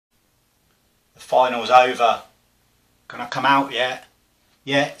Final's over. Can I come out yet?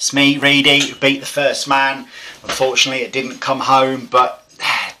 Yeah, it's me, Reedy, who beat the first man. Unfortunately, it didn't come home, but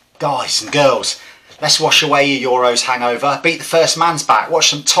guys and girls, let's wash away your Euros hangover. Beat the first man's back.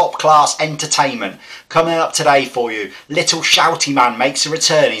 Watch some top-class entertainment. Coming up today for you, Little Shouty Man makes a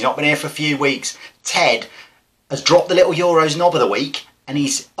return. He's not been here for a few weeks. Ted has dropped the Little Euros knob of the week, and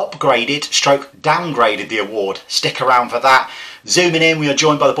he's upgraded, stroke downgraded the award. Stick around for that. Zooming in, we are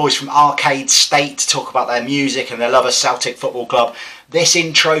joined by the boys from Arcade State to talk about their music and their love of Celtic Football Club. This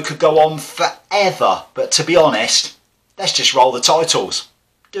intro could go on forever, but to be honest, let's just roll the titles.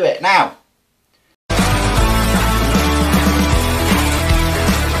 Do it now.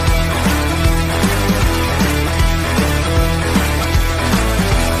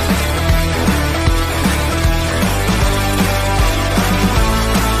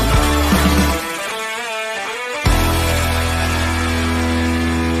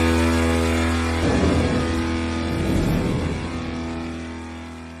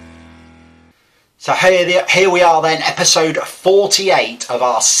 So here we are then, episode 48 of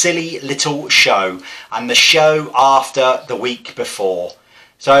our silly little show, and the show after the week before.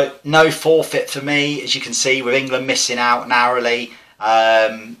 So no forfeit for me, as you can see, with England missing out narrowly.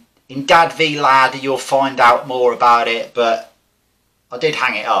 In Dad v Lad you'll find out more about it, but I did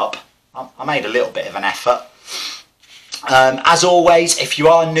hang it up. I made a little bit of an effort. As always, if you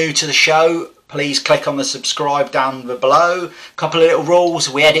are new to the show, please click on the subscribe down below. Couple of little rules: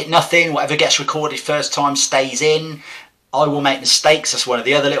 we edit nothing. Whatever gets recorded first time stays in. I will make mistakes. That's one of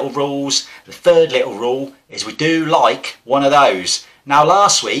the other little rules. The third little rule is we do like one of those. Now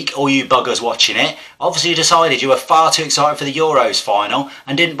last week, all you buggers watching it obviously decided you were far too excited for the Euros final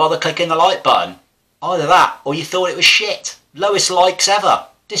and didn't bother clicking the like button. Either that or you thought it was shit. Lowest likes ever.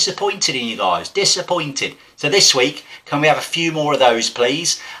 Disappointed in you guys, disappointed. So this week, can we have a few more of those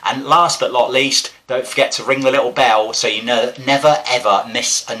please? And last but not least, don't forget to ring the little bell so you never ever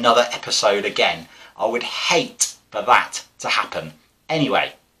miss another episode again. I would hate for that to happen.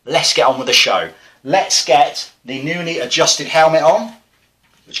 Anyway, let's get on with the show. Let's get the newly adjusted helmet on,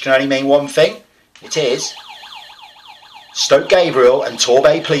 which can only mean one thing. It is Stoke Gabriel and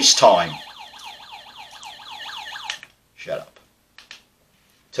Torbay Police time. Shut up.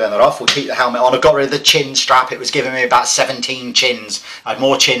 Turn that off, we'll keep the helmet on. I got rid of the chin strap, it was giving me about 17 chins. I had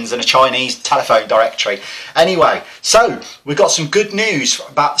more chins than a Chinese telephone directory. Anyway, so we've got some good news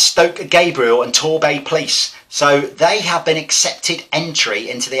about Stoke Gabriel and Torbay Police. So they have been accepted entry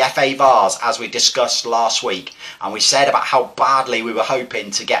into the FA Vars, as we discussed last week. And we said about how badly we were hoping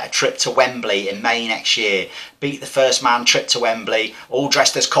to get a trip to Wembley in May next year. Beat the first man trip to Wembley, all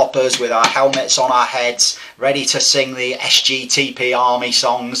dressed as coppers with our helmets on our heads, ready to sing the SGTP Army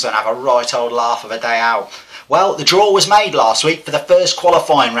songs and have a right old laugh of a day out. Well, the draw was made last week for the first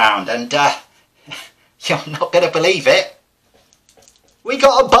qualifying round, and you're not going to believe it. We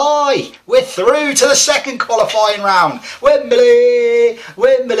got a bye! We're through to the second qualifying round. Wembley!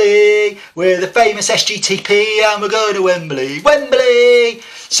 Wembley! We're the famous SGTP and we're going to Wembley! Wembley!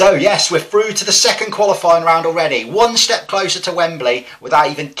 So yes, we're through to the second qualifying round already. One step closer to Wembley without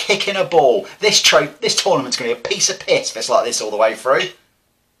even kicking a ball. This tournament's going to be a piece of piss if it's like this all the way through.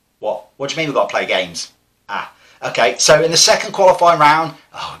 What? What do you mean we've got to play games? Okay, so in the second qualifying round,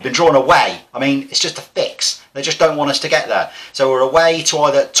 we've been drawn away. I mean, it's just a fix. They just don't want us to get there. So we're away to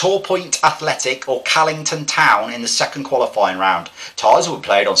either Torpoint Athletic or Callington Town in the second qualifying round. Ties will be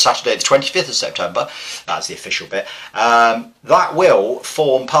played on Saturday the 25th of September. That's the official bit. That will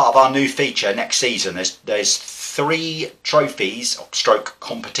form part of our new feature next season. There's 3 trophies, stroke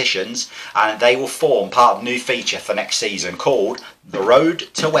competitions, and they will form part of the new feature for next season called The Road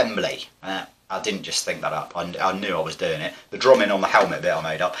to Wembley. I didn't just think that up, I knew I was doing it. The drumming on the helmet bit I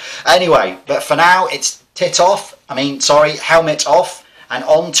made up. Anyway, but for now it's helmet off, and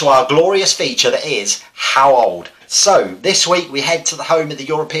on to our glorious feature that is How Old. So this week we head to the home of the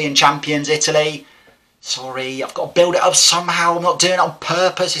European champions, Italy. Sorry, I've got to build it up somehow. I'm not doing it on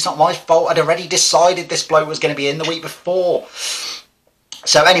purpose, it's not my fault. I'd already decided this bloke was going to be in the week before.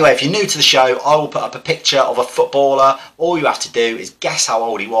 So anyway, if you're new to the show, I will put up a picture of a footballer. All you have to do is guess how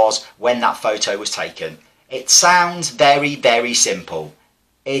old he was when that photo was taken. It sounds very, very simple.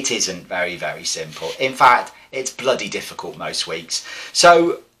 It isn't very, very simple. In fact, it's bloody difficult most weeks.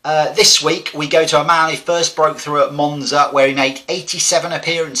 So this week we go to a man who first broke through at Monza, where he made 87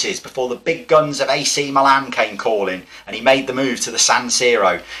 appearances before the big guns of AC Milan came calling, and he made the move to the San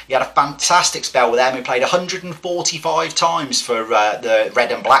Siro. He had a fantastic spell with them. He played 145 times for the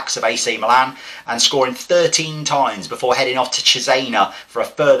Red and Blacks of AC Milan, and scoring 13 times before heading off to Cesena for a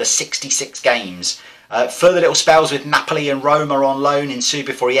further 66 games. Further little spells with Napoli and Roma on loan ensued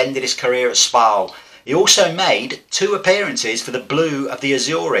before he ended his career at Spal. He also made 2 appearances for the Blue of the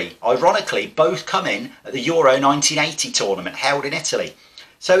Azzurri, ironically both coming at the Euro 1980 tournament held in Italy.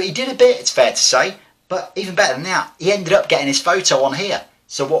 So he did a bit, it's fair to say, but even better than that, he ended up getting his photo on here.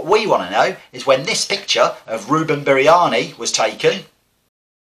 So what we want to know is when this picture of Ruben Biryani was taken,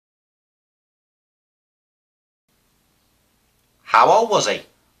 how old was he?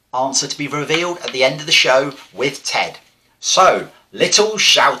 Answer to be revealed at the end of the show with Ted. So, Little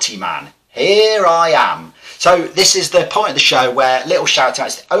Shouty Man, here I am. So this is the point of the show where Little Shouty Man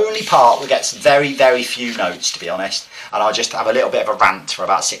is the only part that gets very, very few notes, to be honest. And I'll just have a little bit of a rant for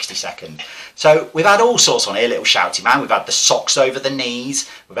about 60 seconds. So we've had all sorts on here, Little Shouty Man. We've had the socks over the knees.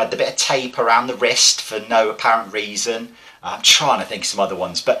 We've had the bit of tape around the wrist for no apparent reason. I'm trying to think of some other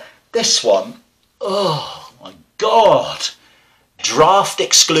ones. But this one, oh my God. Draught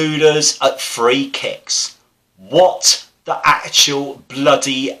excluders at free kicks. What the actual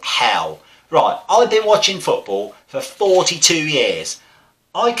bloody hell? Right, I've been watching football for 42 years.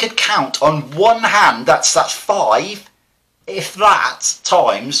 I could count on one hand, that's 5, if that,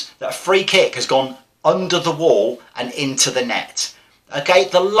 times that a free kick has gone under the wall and into the net. Okay,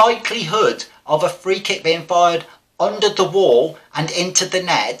 the likelihood of a free kick being fired under the wall and into the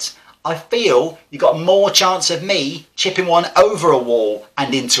net, I feel you got more chance of me chipping one over a wall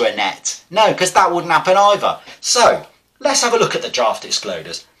and into a net. No, because that wouldn't happen either. So, let's have a look at the draft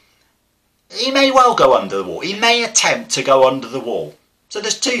excluders. He may well go under the wall. He may attempt to go under the wall. So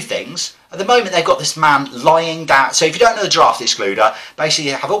there's 2 things. At the moment they've got this man lying down. So if you don't know the draft excluder, basically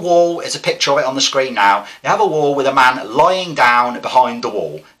you have a wall, there's a picture of it on the screen now. You have a wall with a man lying down behind the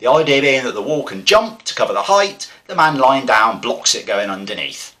wall. The idea being that the wall can jump to cover the height. The man lying down blocks it going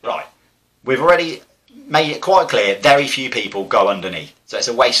underneath. Right. We've already made it quite clear very few people go underneath. So it's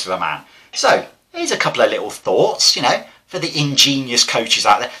a waste of a man. So here's a couple of little thoughts, you know, for the ingenious coaches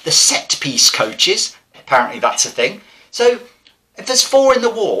out there. The set piece coaches. Apparently that's a thing. So if there's 4 in the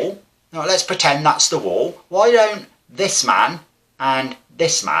wall, now let's pretend that's the wall. Why don't this man and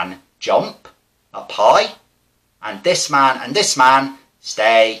this man jump up high, and this man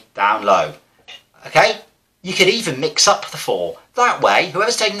stay down low? Okay? You could even mix up the 4. That way,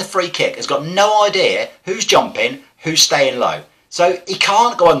 whoever's taking the free kick has got no idea who's jumping, who's staying low. So he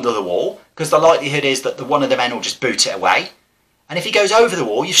can't go under the wall, because the likelihood is that one of the men will just boot it away. And if he goes over the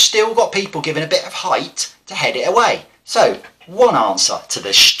wall, you've still got people giving a bit of height to head it away. So, one answer to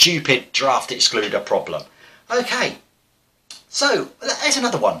the stupid draft excluder problem. Okay, so there's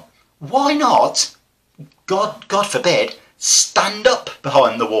another one. Why not, God forbid, stand up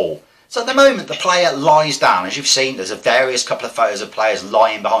behind the wall? So at the moment the player lies down. As you've seen, there's a various couple of photos of players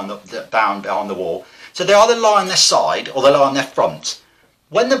lying down behind the wall. So they either lie on their side or they lie on their front.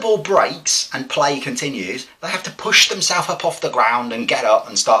 When the ball breaks and play continues, they have to push themselves up off the ground and get up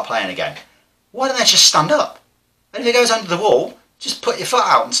and start playing again. Why don't they just stand up? And if it goes under the wall, just put your foot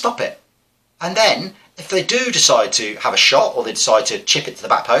out and stop it. And then, if they do decide to have a shot or they decide to chip it to the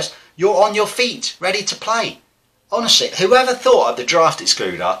back post, you're on your feet, ready to play. Honestly, whoever thought of the draft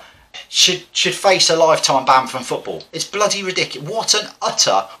excluder should face a lifetime ban from football. It's bloody ridiculous. What an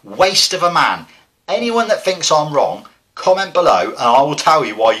utter waste of a man. Anyone that thinks I'm wrong, comment below and I will tell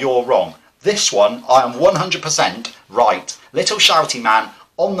you why you're wrong. This one, I am 100% right. Little Shouty Man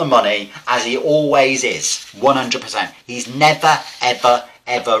on the money, as he always is. 100%. He's never, ever,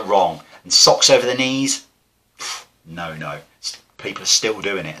 ever wrong. And socks over the knees? No. People are still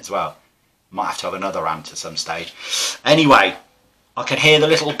doing it as well. Might have to have another rant at some stage. Anyway, I can hear the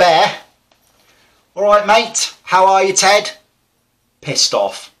little bear. Alright mate, how are you Ted? Pissed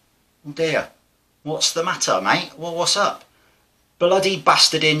off. Oh dear. What's the matter mate? Well, what's up? Bloody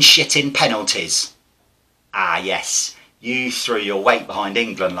bastarding shitting penalties. Ah yes, you threw your weight behind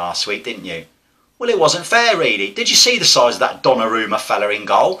England last week, didn't you? Well, it wasn't fair really. Did you see the size of that Donnarumma fella in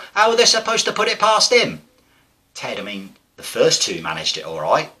goal? How were they supposed to put it past him? Ted, I mean, the first 2 managed it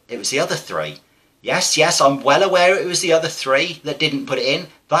alright. It was the other 3. Yes, I'm well aware it was the other 3 that didn't put it in.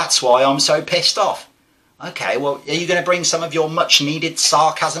 That's why I'm so pissed off. Okay, well, are you going to bring some of your much needed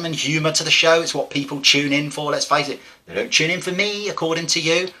sarcasm and humour to the show? It's what people tune in for, let's face it. They don't tune in for me, according to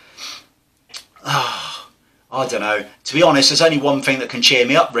you. I don't know. To be honest, there's only one thing that can cheer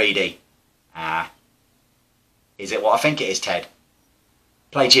me up, Reedy. Is it what I think it is, Ted?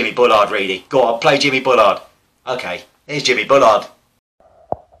 Play Jimmy Bullard, Reedy. Go on, play Jimmy Bullard. Okay, here's Jimmy Bullard.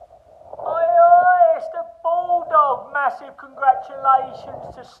 It's the Bulldog. Massive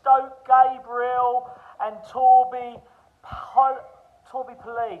congratulations to Stoke Gabriel and Torby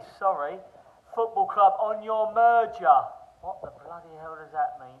Police, Football Club on your merger. What the bloody hell does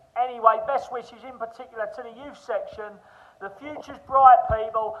that mean? Anyway, best wishes in particular to the youth section. The future's bright,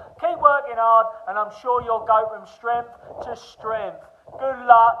 people. Keep working hard, and I'm sure you'll go from strength to strength. Good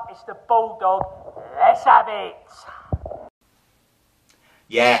luck. It's the Bulldog. Let's have it.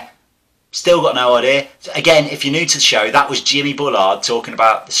 Yeah, still got no idea. Again, if you're new to the show, that was Jimmy Bullard talking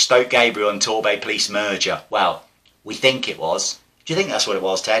about the Stoke Gabriel and Torbay Police merger. Well, we think it was. Do you think that's what it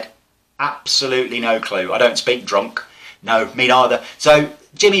was, Ted? Absolutely no clue. I don't speak drunk. No, me neither. So,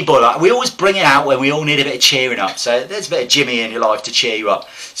 Jimmy Bullard, we always bring it out when we all need a bit of cheering up. So, there's a bit of Jimmy in your life to cheer you up.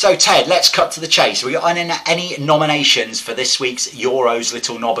 So, Ted, let's cut to the chase. We got any nominations for this week's Euros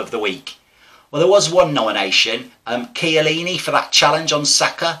Little Knob of the Week? Well, there was one nomination. Chiellini for that challenge on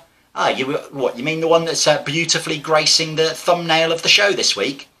Saka. You mean the one that's beautifully gracing the thumbnail of the show this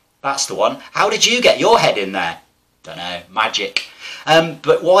week? That's the one. How did you get your head in there? Don't know, magic.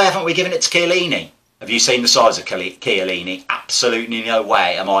 But why haven't we given it to Chiellini? Have you seen the size of Chiellini? Absolutely no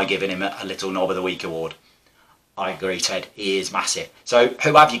way am I giving him a Little Knob of the Week award. I agree, Ted. He is massive. So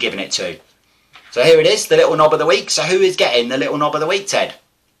who have you given it to? So here it is, the Little Knob of the Week. So who is getting the Little Knob of the Week, Ted?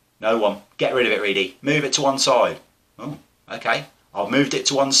 No one. Get rid of it, Reedy. Move it to one side. Oh, okay. I've moved it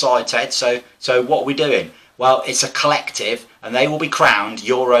to one side, Ted. So what are we doing? Well, it's a collective, and they will be crowned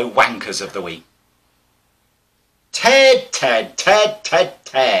Euro Wankers of the Week. Ted.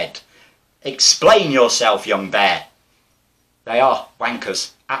 Explain yourself, young bear. They are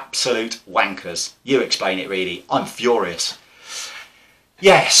wankers. Absolute wankers. You explain it, Reedy. I'm furious.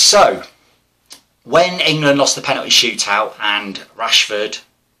 Yes, so when England lost the penalty shootout and Rashford,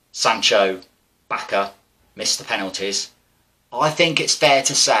 Sancho, Baka missed the penalties, I think it's fair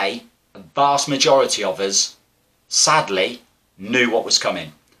to say a vast majority of us, sadly, knew what was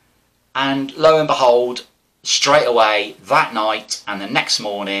coming. And lo and behold, straight away that night and the next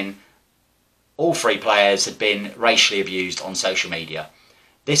morning, all three players had been racially abused on social media.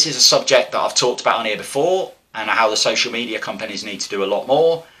 This is a subject that I've talked about on here before, and how the social media companies need to do a lot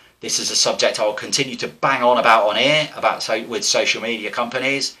more. This is a subject I'll continue to bang on about on here, with social media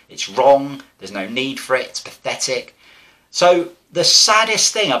companies. It's wrong, there's no need for it, it's pathetic. So the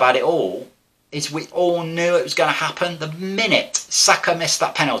saddest thing about it all is we all knew it was going to happen. The minute Saka missed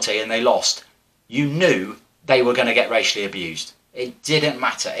that penalty and they lost, you knew they were going to get racially abused. It didn't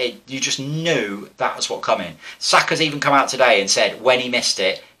matter. You just knew that was what coming. Saka's even come out today and said when he missed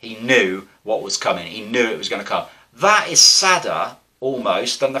it, he knew what was coming. He knew it was going to come. That is sadder,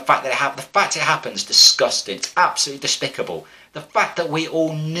 almost, than the fact that it happened. The fact it happened is disgusting. It's absolutely despicable. The fact that we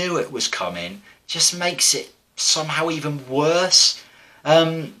all knew it was coming just makes it somehow even worse.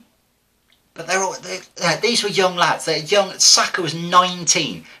 But these were young lads. They're young. Saka was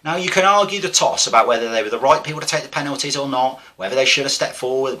 19. Now you can argue the toss about whether they were the right people to take the penalties or not, whether they should have stepped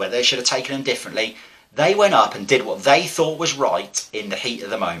forward, whether they should have taken them differently. They went up and did what they thought was right in the heat of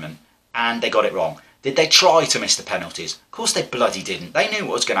the moment, and they got it wrong. Did they try to miss the penalties? Of course they bloody didn't. They knew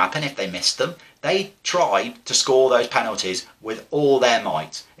what was going to happen if they missed them. They tried to score those penalties with all their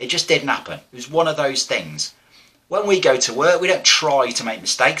might. It just didn't happen. It was one of those things. When we go to work, we don't try to make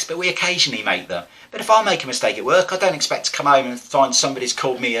mistakes, but we occasionally make them. But if I make a mistake at work, I don't expect to come home and find somebody's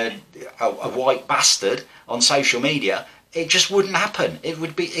called me a white bastard on social media. It just wouldn't happen.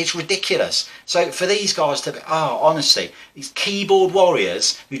 It's ridiculous. So for these guys to be, honestly, these keyboard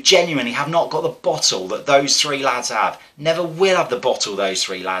warriors who genuinely have not got the bottle that those three lads have, never will have the bottle those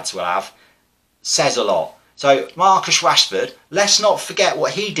three lads will have, says a lot. So Marcus Rashford, let's not forget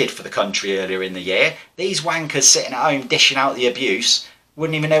what he did for the country earlier in the year. These wankers sitting at home dishing out the abuse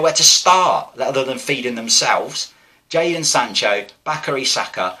wouldn't even know where to start, other than feeding themselves. Jadon Sancho, Bakary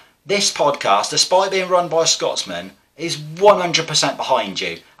Saka, this podcast, despite being run by a Scotsman, is 100% behind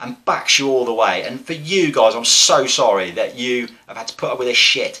you and backs you all the way. And for you guys, I'm so sorry that you have had to put up with this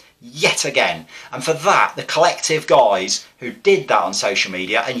shit yet again. And for that, the collective guys who did that on social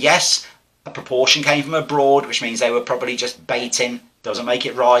media, and yes, a proportion came from abroad, which means they were probably just baiting, doesn't make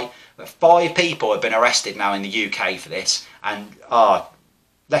it right. But 5 people have been arrested now in the UK for this. And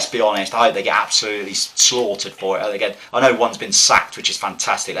let's be honest, I hope they get absolutely slaughtered for it. I know one's been sacked, which is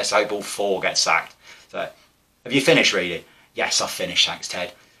fantastic. Let's hope all 4 get sacked. So, have you finished reading? Yes, I've finished, thanks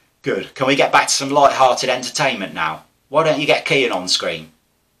Ted. Good. Can we get back to some light-hearted entertainment now? Why don't you get Kean on screen?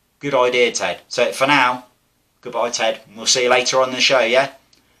 Good idea, Ted. So for now, goodbye Ted. We'll see you later on in the show, yeah?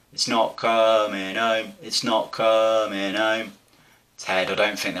 It's not coming home, it's not coming home. Ted, I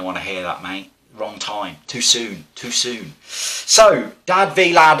don't think they want to hear that, mate. Wrong time. Too soon. So, Dad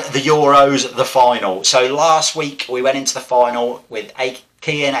v Lad, the Euros, the final. So last week we went into the final with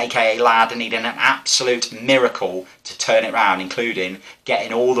Kean, aka Lad, needing an absolute miracle to turn it round, including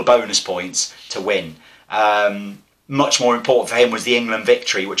getting all the bonus points to win. much more important for him was the England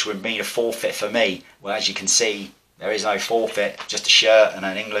victory, which would mean a forfeit for me. Well, as you can see, there is no forfeit, just a shirt and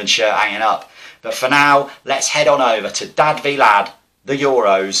an England shirt hanging up. But for now, let's head on over to Dad v Lad, the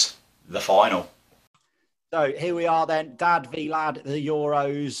Euros, the final. So here we are then, Dad v Lad, the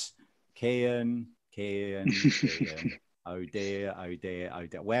Euros. Kian. Oh dear.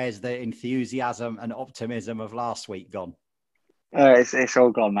 Where's the enthusiasm and optimism of last week gone? It's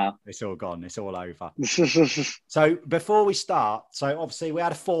all gone now. It's all gone. It's all over. So before we start, so obviously we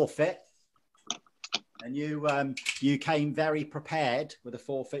had a forfeit, and you came very prepared with a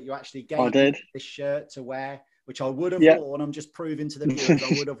forfeit. You actually gave me this shirt to wear, which I would have worn. I'm just proving to the viewers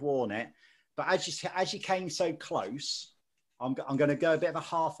I would have worn it. But as you came so close, I'm going to go a bit of a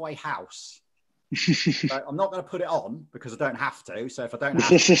halfway house. So I'm not going to put it on because I don't have to. So if I don't have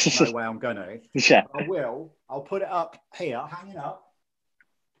to, there's no way I'm going to. Yeah. I will. I'll put it up here, hanging up.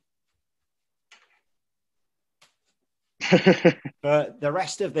 For the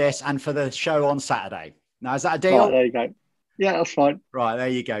rest of this and for the show on Saturday. Now, is that a deal? Right, there you go. Yeah, that's fine. Right, there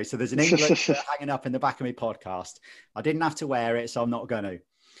you go. So there's an England shirt hanging up in the back of my podcast. I didn't have to wear it, so I'm not going to.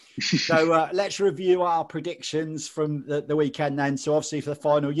 So let's review our predictions from the weekend then. So obviously for the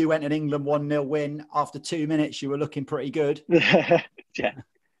final, you went an England 1-0 win. After 2 minutes, you were looking pretty good. Yeah.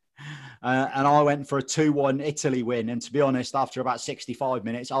 And I went for a 2-1 Italy win. And to be honest, after about 65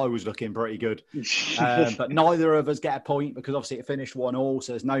 minutes, I was looking pretty good. But neither of us get a point because obviously it finished 1-1.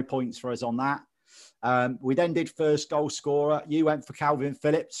 So there's no points for us on that. We then did first goal scorer. You went for Calvin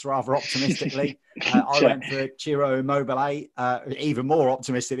Phillips rather optimistically. I went for Ciro Immobile even more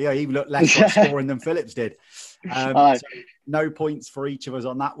optimistically. He looked less like scoring than Phillips did. So no points for each of us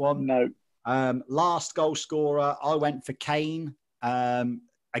on that one. No. Last goal scorer, I went for Kane.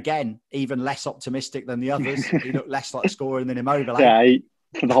 Again, even less optimistic than the others. He looked less like scoring than Immobile. Yeah,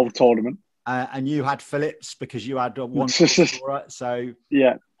 for the whole tournament. And you had Phillips because you had one goal scorer. So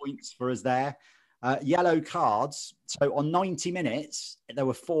yeah, points for us there. Yellow cards. So on 90 minutes, there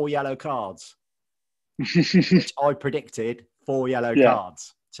were 4 yellow cards, which I predicted 4 yellow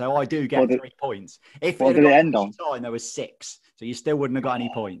cards. So I do get 3 points. If what did it end on? Time, there was 6. So you still wouldn't have got any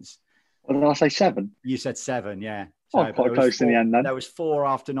points. What did I say, 7? You said 7, yeah. So, quite close in the end then. There was 4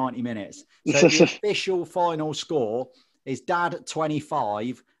 after 90 minutes. So the official final score is Dad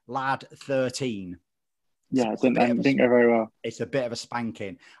 25, Lad 13. Yeah, it didn't go very well. It's a bit of a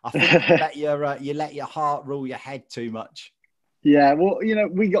spanking. I think you let your heart rule your head too much. Yeah, well,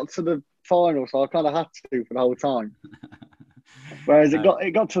 we got to the final, so I kind of had to for the whole time. Whereas it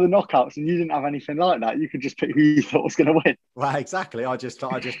got to the knockouts, and you didn't have anything like that. You could just pick who you thought was going to win. Well, exactly. I just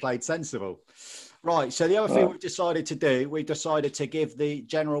played sensible. Right. So the other thing we decided to do, we decided to give the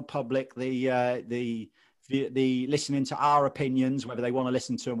general public the listening to our opinions, whether they want to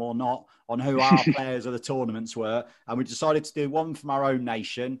listen to them or not, on who our players of the tournaments were. And we decided to do one from our own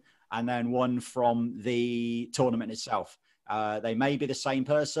nation and then one from the tournament itself. They may be the same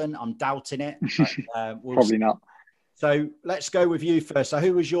person. I'm doubting it. But, Probably not. So let's go with you first. So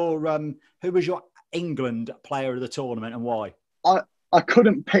who was your England player of the tournament and why? I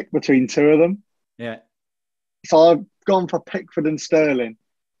couldn't pick between 2 of them. Yeah. So I've gone for Pickford and Sterling.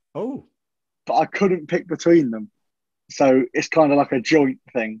 Oh. But I couldn't pick between them. So it's kind of like a joint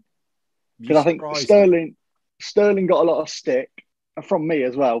thing. Because I think Sterling got a lot of stick from me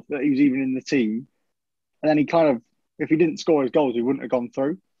as well, that he was even in the team. And then he kind of, if he didn't score his goals, he wouldn't have gone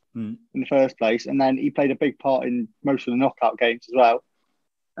through in the first place. And then he played a big part in most of the knockout games as well.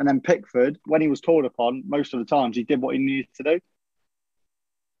 And then Pickford, when he was called upon, most of the times he did what he needed to do.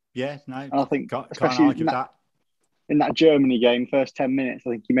 Yeah, no. And I think, can't especially argue with that. In that Germany game, first 10 minutes,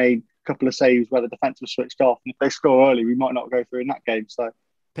 I think he made a couple of saves where the defence was switched off. And if they score early, we might not go through in that game. So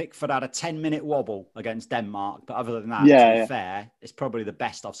Pickford had a 10-minute wobble against Denmark. But other than that, to be fair, it's probably the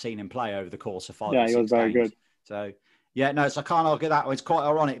best I've seen him play over the course of 5 or 6 games. Yeah, he was very good. So, yeah, no, so I can't argue that. It's quite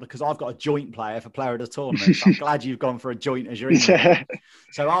ironic because I've got a joint player for player of the tournament. So I'm glad you've gone for a joint as your England.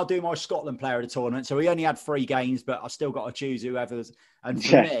 So I'll do my Scotland player of the tournament. So we only had 3 games, but I've still got to choose whoever's. And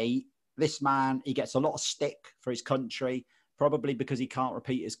for me, this man, he gets a lot of stick for his country, probably because he can't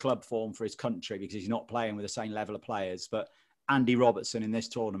repeat his club form for his country because he's not playing with the same level of players. But Andy Robertson in this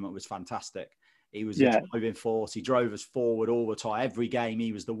tournament was fantastic. He was a driving force. He drove us forward all the time. Every game,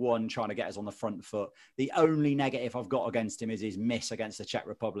 he was the one trying to get us on the front foot. The only negative I've got against him is his miss against the Czech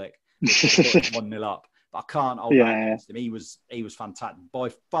Republic. 1-0 up. But I can't hold that against him. He was fantastic.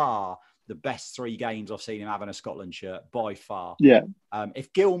 By far, the best 3 games I've seen him have in a Scotland shirt. By far. Yeah.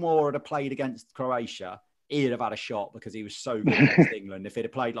 If Gilmour had played against Croatia, he'd have had a shot because he was so good against England. If he'd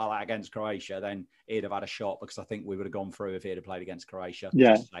have played like that against Croatia, then he'd have had a shot because I think we would have gone through if he'd have played against Croatia.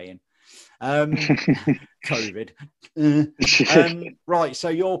 Yeah. Just saying. COVID. Right, so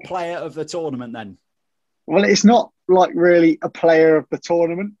your player of the tournament then? Well, it's not like really a player of the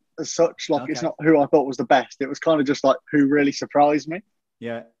tournament as such. Like, Okay. It's not who I thought was the best. It was kind of just like who really surprised me.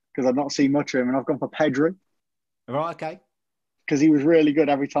 Yeah. Because I've not seen much of him, and I've gone for Pedri. Right, okay. Because he was really good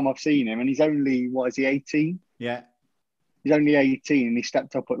every time I've seen him, and he's only, what is he, 18? Yeah. He's only 18, and he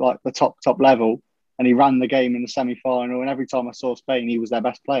stepped up at like the top level, and he ran the game in the semi-final, and every time I saw Spain, he was their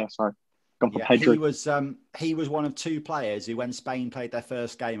best player. So, gone for Pedri. He was one of two players who, when Spain played their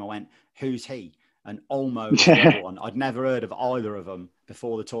first game, I went, "Who's he?" And Olmo was the other one. I'd never heard of either of them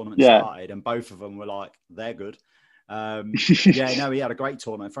before the tournament started, and both of them were like, "They're good." He had a great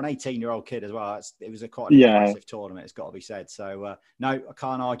tournament for an 18-year-old kid as well. It was quite an impressive tournament, it's got to be said. So, no, I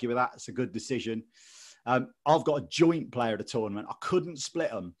can't argue with that. It's a good decision. I've got a joint player of the tournament. I couldn't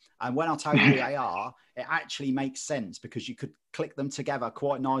split them. And when I tell you who they are, it actually makes sense because you could click them together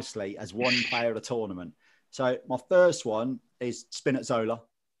quite nicely as one player of the tournament. So my first one is Spinazzola.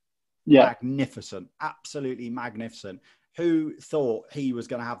 Yeah. Magnificent. Absolutely magnificent. Who thought he was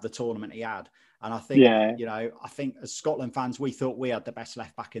going to have the tournament he had? And I think, I think as Scotland fans, we thought we had the best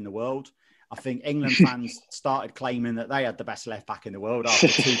left back in the world. I think England fans started claiming that they had the best left back in the world after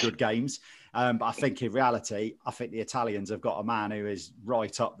 2 good games. But I think in reality, I think the Italians have got a man who is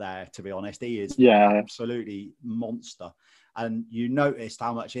right up there, to be honest. He is absolutely monster. And you noticed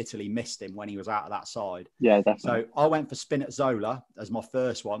how much Italy missed him when he was out of that side. Yeah, definitely. So I went for Spinazzola as my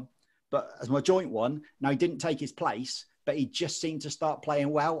first one. But as my joint one, now he didn't take his place, but he just seemed to start playing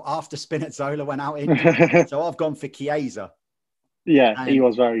well after Spinazzola went out injured. So I've gone for Chiesa. Yeah, And he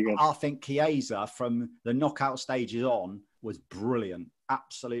was very good. I think Chiesa from the knockout stages on was brilliant.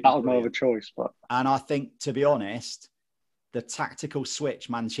 Absolutely That was brilliant. more of a choice. And I think, to be honest, the tactical switch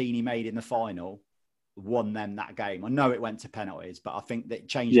Mancini made in the final won them that game. I know it went to penalties, but I think that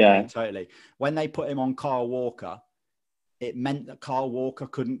changed the game totally. When they put him on Kyle Walker, it meant that Kyle Walker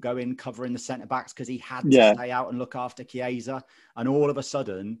couldn't go in covering the centre-backs because he had to stay out and look after Chiesa. And all of a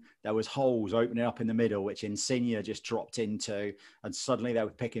sudden, there was holes opening up in the middle, which Insigne just dropped into. And suddenly they were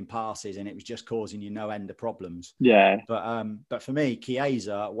picking passes and it was just causing you no end of problems. Yeah. But for me,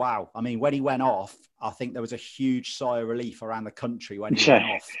 Chiesa, wow. I mean, when he went off, I think there was a huge sigh of relief around the country when he went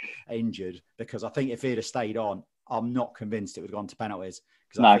off injured. Because I think if he'd have stayed on, I'm not convinced it would have gone to penalties.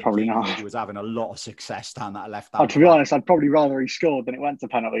 No, probably not. He was having a lot of success down that left hand. To be honest, I'd probably rather he scored than it went to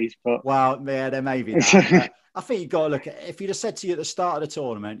penalties. But well, yeah, there may be that. I think you've got to look at, if you'd have said to you at the start of the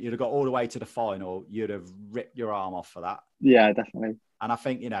tournament, you'd have got all the way to the final, you'd have ripped your arm off for that. Yeah, definitely. And I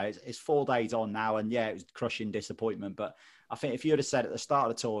think, it's 4 days on now, and it was crushing disappointment. But I think if you'd have said at the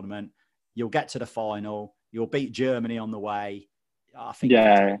start of the tournament, you'll get to the final, you'll beat Germany on the way, I think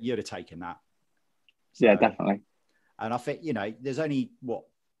you'd have taken that. So, yeah, definitely. And I think, there's only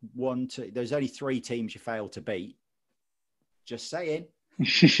there's only 3 teams you fail to beat. Just saying. I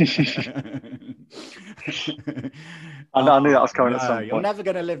knew that was coming at some point. You're never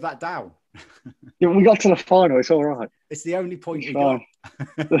going to live that down. We got to the final. It's all right. It's the only point we got.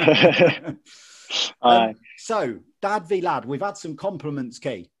 So, Dad v Lad, we've had some compliments,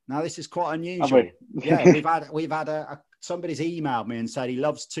 Key. Now, this is quite unusual. We've had somebody's emailed me and said he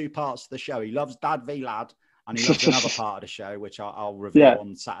loves 2 parts of the show. He loves Dad v Lad, and he loves another part of the show, which I'll reveal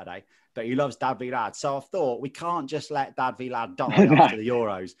on Saturday. But he loves Dad v Lad. So I thought we can't just let Dad v Lad die after the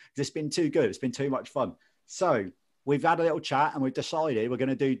Euros. It's been too good. It's been too much fun. So we've had a little chat and we've decided we're going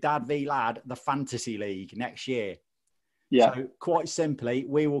to do Dad v Lad, the Fantasy League, next year. Yeah. So quite simply,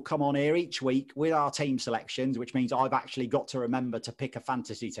 we will come on here each week with our team selections, which means I've actually got to remember to pick a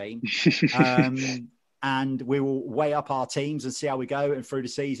fantasy team. And we will weigh up our teams and see how we go, and through the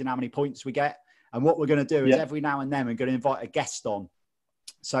season, how many points we get. And what we're going to do is every now and then we're going to invite a guest on.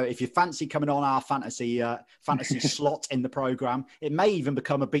 So if you fancy coming on our fantasy slot in the program, it may even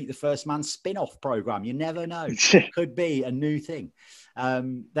become a Beat the First Man spin-off program. You never know. Could be a new thing.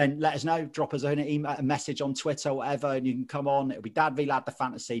 Then let us know. Drop us an email, a message on Twitter, whatever, and you can come on. It'll be Dad v Lad the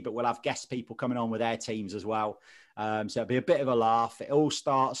Fantasy, but we'll have guest people coming on with their teams as well. So it'll be a bit of a laugh. It all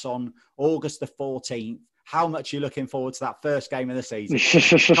starts on August the 14th. How much are you looking forward to that first game of the season?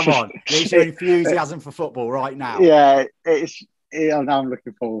 Come on, there's your enthusiasm for football right now. Yeah, I'm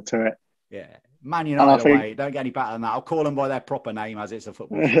looking forward to it. Yeah, Man United away. Don't get any better than that. I'll call them by their proper name as it's a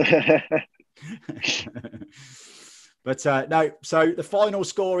football. But no, so the final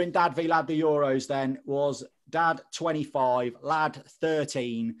score in Dad v Lad the Euros then was Dad 25, Lad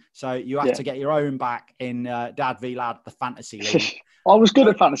 13. So you have to get your own back in Dad v Lad the Fantasy League. I was good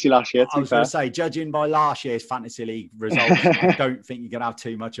at fantasy last year, I was going to say, judging by last year's Fantasy League results, I don't think you're going to have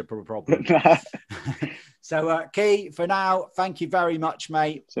too much of a problem. So, Key, for now, thank you very much,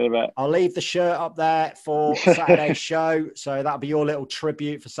 mate. See you in a bit. I'll leave the shirt up there for Saturday's show. So that'll be your little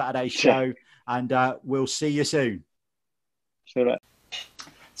tribute for Saturday's show. And we'll see you soon. See you in a bit.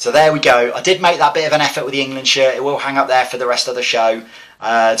 So there we go. I did make that bit of an effort with the England shirt. It will hang up there for the rest of the show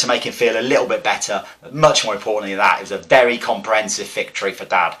to make him feel a little bit better. But much more importantly than that, it was a very comprehensive victory for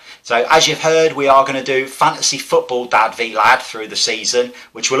Dad. So as you've heard, we are going to do fantasy football Dad v Lad through the season,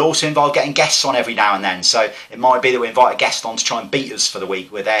 which will also involve getting guests on every now and then. So it might be that we invite a guest on to try and beat us for the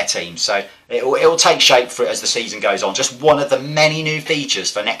week with their team. So it will take shape for it as the season goes on. Just one of the many new features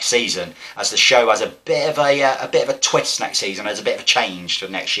for next season, as the show has a bit of a twist next season. There's a bit of a change for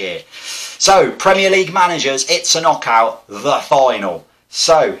next year. So Premier League managers, it's a knockout, the final.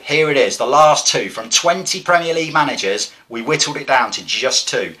 So here it is, the last two. From 20 Premier League managers, we whittled it down to just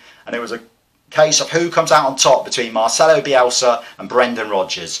two. And it was a case of who comes out on top between Marcelo Bielsa and Brendan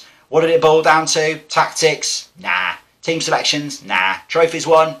Rodgers. What did it boil down to? Tactics? Nah. Team selections? Nah. Trophies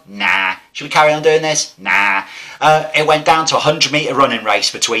won? Nah. Should we carry on doing this? Nah. It went down to a 100-metre running race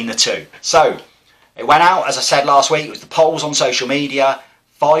between the two. So it went out, as I said last week, it was the polls on social media,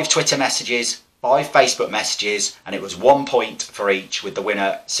 5 Twitter messages, 5 Facebook messages, and it was 1 point for each, with the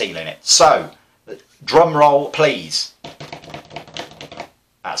winner sealing it. So, drum roll, please.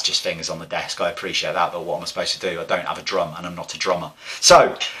 That's just fingers on the desk. I appreciate that, but what am I supposed to do? I don't have a drum, and I'm not a drummer.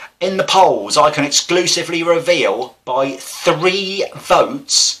 So, in the polls, I can exclusively reveal by 3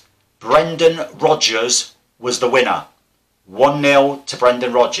 votes, Brendan Rodgers was the winner. 1-0 to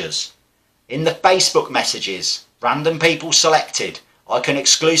Brendan Rodgers. In the Facebook messages, random people selected, I can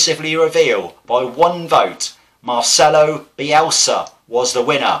exclusively reveal by 1 vote, Marcelo Bielsa was the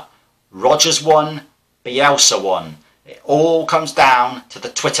winner. Rodgers won, Bielsa won. It all comes down to the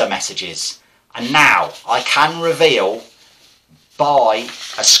Twitter messages. And now I can reveal by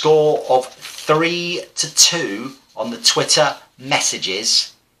a score of 3-2 on the Twitter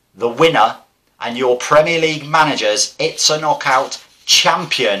messages, the winner and your Premier League managers, it's a knockout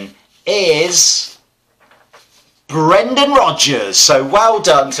champion is Brendan Rodgers. So well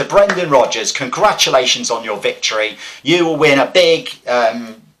done to Brendan Rodgers. Congratulations on your victory. You will win a big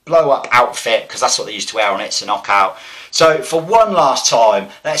blow-up outfit, because that's what they used to wear on It's a Knockout. So for one last time,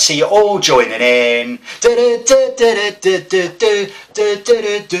 let's see you all joining in. Boom,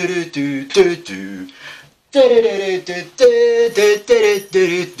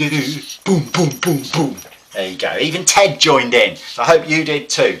 boom, boom, boom. There you go. Even Ted joined in. I hope you did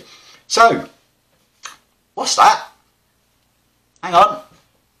too. So, what's that? Hang on.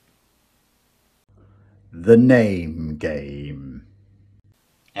 The name game.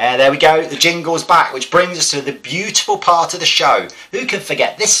 Yeah, there we go. The jingle's back, which brings us to the beautiful part of the show. Who can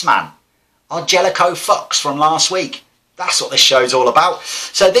forget this man? Our Jellicoe Fox from last week. That's what this show's all about.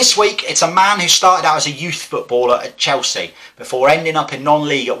 So this week, it's a man who started out as a youth footballer at Chelsea before ending up in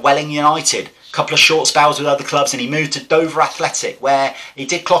non-league at Welling United. A couple of short spells with other clubs, and he moved to Dover Athletic, where he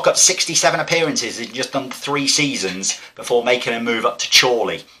did clock up 67 appearances in just under 3 seasons before making a move up to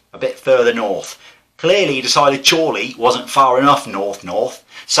Chorley, a bit further north. Clearly he decided Chorley wasn't far enough north,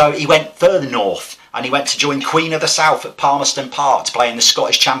 so he went further north, and he went to join Queen of the South at Palmerston Park to play in the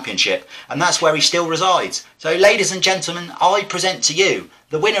Scottish Championship, and that's where he still resides. So ladies and gentlemen, I present to you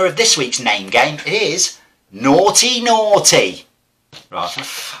the winner of this week's name game. It is Naughty Naughty. Right.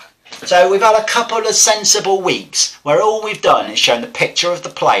 So we've had a couple of sensible weeks where all we've done is shown the picture of the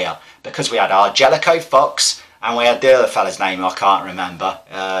player, because we had our Jellicoe Fox and we had the other fella's name I can't remember.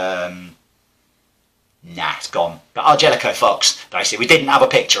 Nah, it's gone. But our Jellicoe Fox, basically, we didn't have a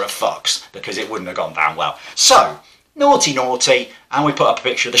picture of Fox because it wouldn't have gone down well. So, Naughty Naughty, and we put up a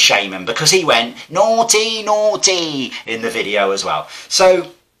picture of the Shaman because he went Naughty Naughty in the video as well.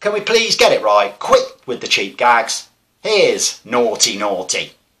 So, can we please get it right? Quit with the cheap gags. Here's Naughty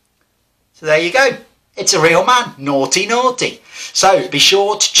Naughty. So there you go. It's a real man, Naughty Naughty. So be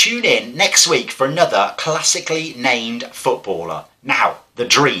sure to tune in next week for another classically named footballer. Now, the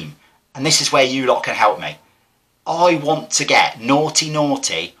dream, and this is where you lot can help me. I want to get Naughty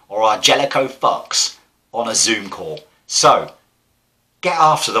Naughty or our Jellicoe Fox on a Zoom call. So get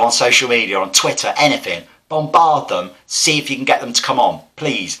after them on social media, on Twitter, anything. Bombard them, see if you can get them to come on.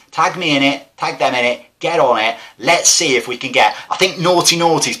 Please, tag me in it, tag them in it, get on it. Let's see if we can get... I think Naughty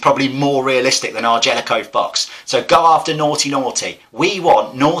Naughty is probably more realistic than our Jellicoe Fox. So go after Naughty Naughty. We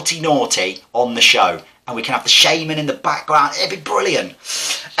want Naughty Naughty on the show. And we can have the Shaman in the background. It'd be brilliant.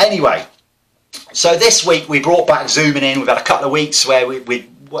 Anyway, so this week we brought back Zooming in. We've had a couple of weeks where we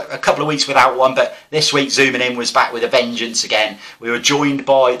a couple of weeks without one, but this week Zooming In was back with a vengeance again. We were joined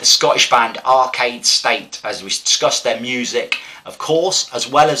by the Scottish band Arcade State as we discussed their music, of course, as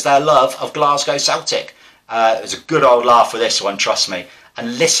well as their love of Glasgow Celtic. It was a good old laugh with this one, trust me.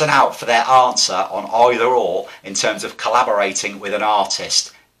 And listen out for their answer on either or in terms of collaborating with an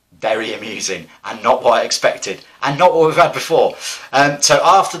artist. Very amusing and not what I expected and not what we've had before. So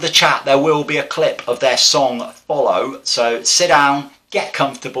after the chat there will be a clip of their song Follow. So sit down, get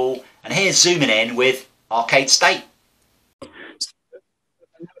comfortable, and here's Zooming In with Arcade State.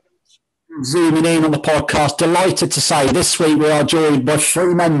 Zooming in on the podcast, delighted to say this week we are joined by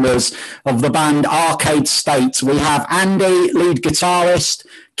 3 members of the band Arcade State. We have Andy, lead guitarist,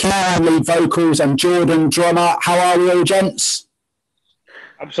 Karen, lead vocals, and Jordan, drummer. How are we all, gents?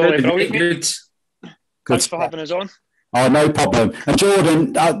 Absolutely brilliant. Good. Thanks for having us on. Oh, no problem. And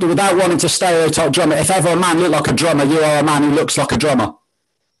Jordan, without wanting to stereotype drummer, if ever a man looked like a drummer, you are a man who looks like a drummer.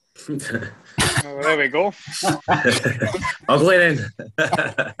 Oh, there we go. Ugly then.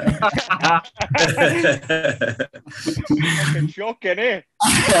 Fucking shocking, eh?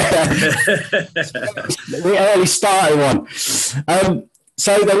 The early starting one.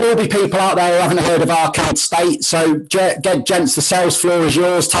 So there will be people out there who haven't heard of Arcade State. So gents, the sales floor is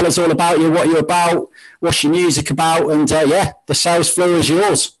yours. Tell us all about you, what you're about, what's your music about, and yeah, the sales floor is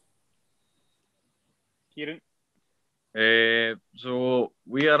yours. Kieran? So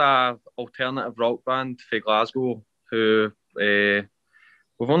we are a alternative rock band for Glasgow who we've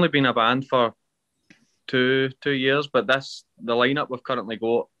only been a band for two years, but the lineup we've currently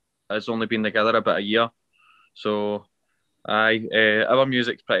got has only been together about a year. So our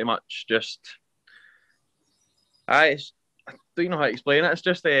music's pretty much just I don't know how to explain it. It's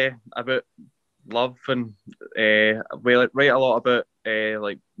just about love, and we write a lot about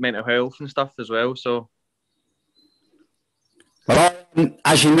like mental health and stuff as well. So. Well,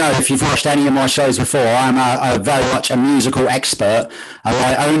 as you know, if you've watched any of my shows before, I'm a very much a musical expert. And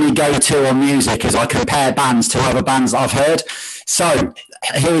I only go to on music as I compare bands to other bands that I've heard. So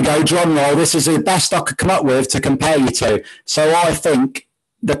here we go, drum roll. This is the best I could come up with to compare you to. So I think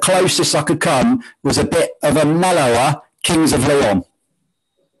the closest I could come was a bit of a mellower Kings of Leon.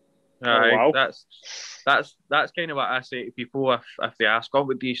 Wow. That's kind of what I say to people if they ask, what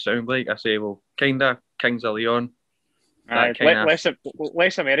would these sound like? I say, well, kind of Kings of Leon. Less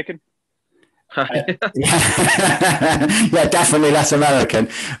American. Yeah, definitely less American.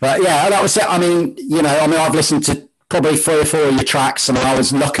 But yeah, that was it. I've listened to probably 3 or 4 of your tracks, and I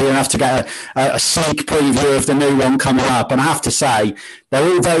was lucky enough to get a sneak preview of the new one coming up. And I have to say, they're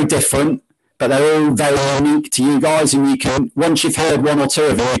all very different, but they're all very unique to you guys. And you can, once you've heard 1 or 2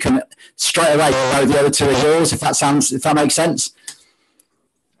 of them, you can straight away know the other 2 are yours. If that makes sense.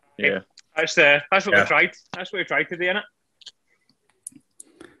 Yeah. That's what we tried. That's what we tried today, innit?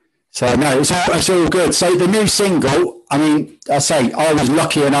 So no, it's all good. So the new single, I was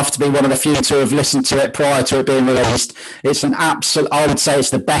lucky enough to be one of the few to have listened to it prior to it being released. It's an absolute, I would say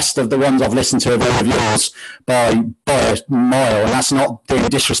it's the best of the ones I've listened to of all of yours by a mile. And that's not being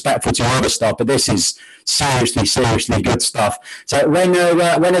disrespectful to other stuff, but this is seriously good stuff. So when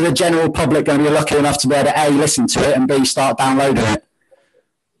are the general public going to be lucky enough to be able to A, listen to it, and B, start downloading it?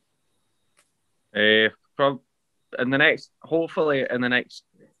 Hopefully in the next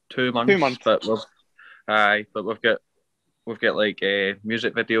 2 months. 2 months. But we've got like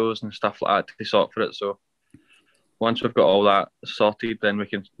music videos and stuff like that to sort for it. So once we've got all that sorted, then we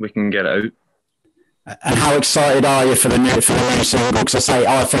can get it out. And how excited are you for the new single? Because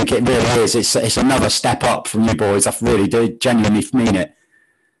I think it really is. It's another step up from you boys. I really do genuinely mean it.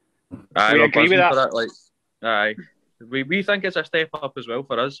 We agree with that. We think it's a step up as well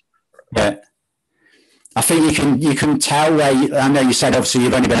for us. Yeah. I think you can tell where I know you said obviously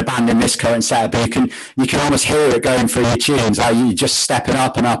you've only been a band in this current setup, but you can almost hear it going through your tunes, how you just stepping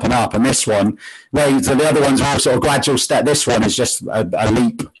up and up and up. And this one, where the other ones are all sort of gradual step, this one is just a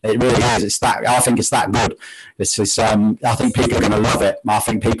leap. It really is. I think it's that good. I think people are going to love it. I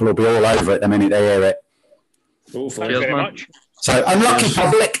think people will be all over it the minute they hear it. Thanks very much. So unlucky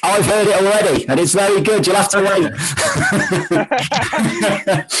public, I've heard it already, and it's very good. You'll have to wait.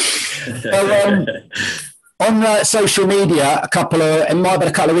 On social media, it might have been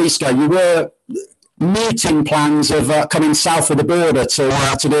a couple of weeks ago, you were meeting plans of coming south of the border to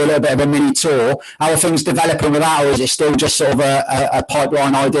do a little bit of a mini tour. How are things developing with that, or is it still just sort of a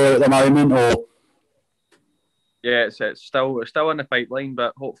pipeline idea at the moment? Or yeah, it's still in the pipeline,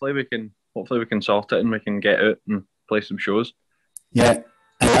 but hopefully we can sort it and we can get out and play some shows. Yeah.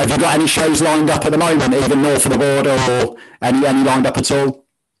 Have you got any shows lined up at the moment, even north of the border, or any lined up at all?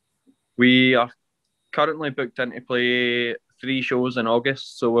 We are currently booked in to play 3 shows in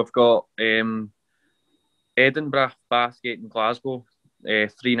August. So we've got Edinburgh, Bathgate and Glasgow,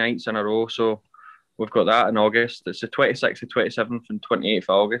 3 nights in a row. So we've got that in August. It's the 26th, the 27th and 28th of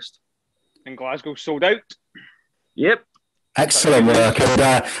August. And Glasgow sold out. Yep. Excellent work.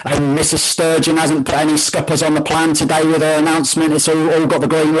 And Mrs. Sturgeon hasn't put any scuppers on the plan today with her announcement. It's all got the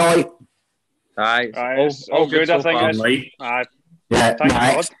green light. Aye, it's all good, I think. Yeah,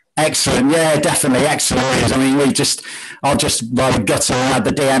 no, excellent. Yeah, definitely excellent. I mean, I've just gutted and had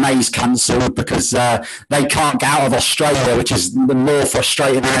the DMAs cancelled because they can't get out of Australia, which is more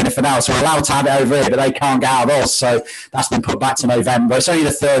frustrating than anything else. We're allowed to have it over here, but they can't get out of us. So that's been put back to November. It's only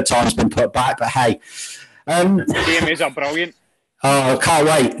the 3rd time it's been put back, but hey. DMAs are brilliant. Oh, I can't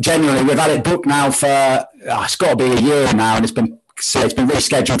wait. Genuinely, we've had it booked now for it's got to be a year now, and it's been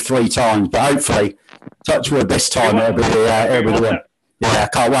rescheduled 3 times. But hopefully, touch wood, this time it'll be the one. Yeah, I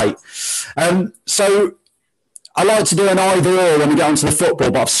can't wait. So I like to do an either or when we get onto the football,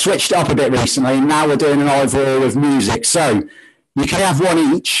 but I've switched it up a bit recently, and now we're doing an either or with music. So you can have one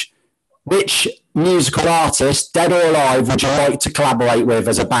each. Which musical artist, dead or alive, would you like to collaborate with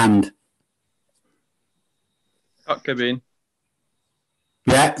as a band? Kurt Cobain.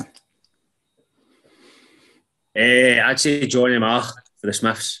 Yeah. I'd say Johnny Marr for the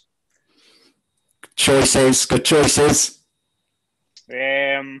Smiths. Good choices.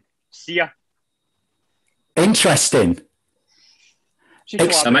 Sia. Interesting.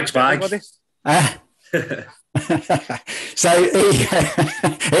 It's a mixed bag. So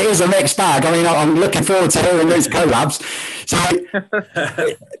it is a mixed bag. I mean, I'm looking forward to hearing these collabs. So,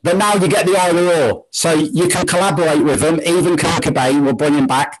 but now you get the either or. So you can collaborate with them. Even Kurt Cobain will bring him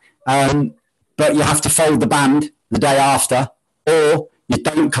back, but you have to fold the band the day after, or you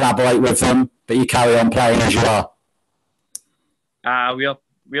don't collaborate with them, but you carry on playing as you are.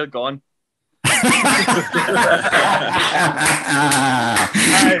 We're gone.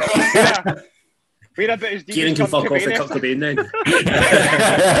 We're a bit as deep. Kieran can fuck off at Kurt Cobain then.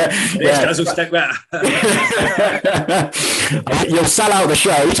 Next will stick with it. You'll sell out the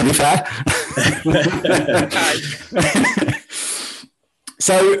show, to be fair.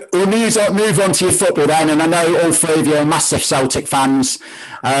 So we'll move on to your football then, and I know all 3 of you are massive Celtic fans.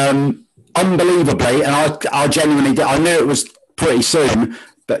 Unbelievably, and I genuinely I knew it was pretty soon,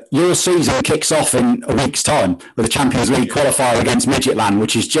 but your season kicks off in a week's time with a Champions League qualifier against Midgetland,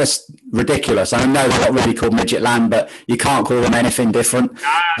 which is just ridiculous. I know they're not really called Midgetland, but you can't call them anything different.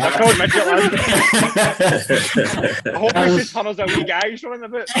 They're called Midgetland. I hope we just turn us a wee guys running a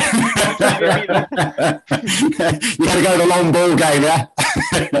bit. You got to go to the long ball game, yeah?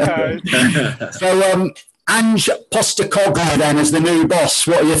 So, Ange Postecoglou then as the new boss.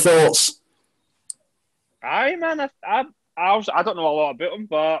 What are your thoughts? Aye, man. I don't know a lot about him,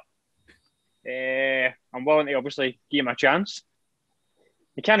 but I'm willing to obviously give him a chance.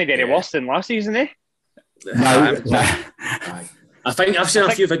 He can't do any worse than last season, eh? No. I think I've seen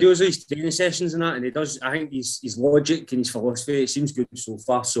a few videos of his training sessions and that, and he does. I think his logic and his philosophy, it seems good so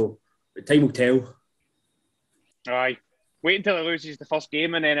far. So, but time will tell. Aye. Wait until he loses the first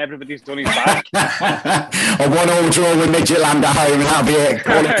game and then everybody's done his back. A 1-1 draw with Midgetland at home, and that'll be it.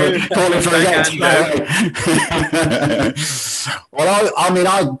 Call it for a Well, I mean,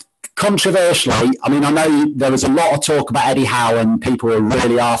 controversially, I know there was a lot of talk about Eddie Howe, and people were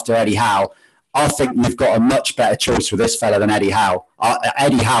really after Eddie Howe. I think you've got a much better choice with this fella than Eddie Howe.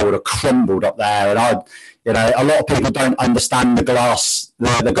 Eddie Howe would have crumbled up there, and a lot of people don't understand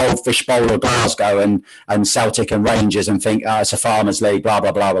the Goldfish Bowl of Glasgow and Celtic and Rangers and think it's a Farmers League, blah,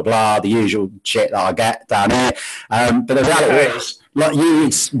 blah, blah, blah, blah, the usual shit that I get down here. But the reality is, like you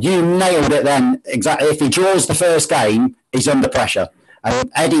nailed it then. Exactly. If he draws the first game, he's under pressure.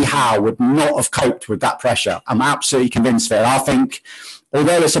 And Eddie Howe would not have coped with that pressure. I'm absolutely convinced of it. I think,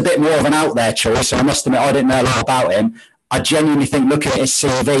 although it's a bit more of an out there choice, and I must admit I didn't know a lot about him, I genuinely think, looking at his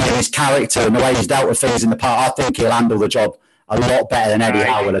CV and his character and the way he's dealt with things in the past, I think he'll handle the job a lot better than Eddie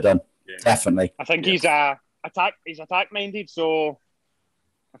Howe would have done. Yeah. Definitely. I think he's attack minded, so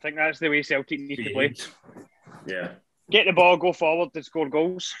I think that's the way Celtic needs to play. Yeah. Get the ball, go forward, and score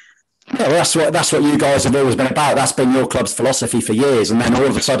goals. Yeah, well, that's what you guys have always been about. That's been your club's philosophy for years. And then all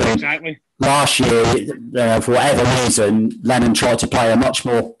of a sudden, last year, for whatever reason, Lennon tried to play a much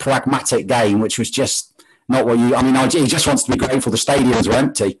more pragmatic game, which was just not what you. He just wants to be grateful the stadiums were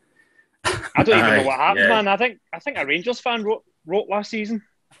empty. I don't even know what happened, man. I think a Rangers fan wrote last season.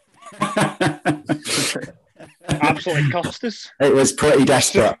 Absolutely cursed us. It was pretty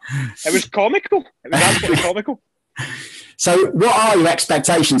desperate. It was comical. It was absolutely comical. So, what are your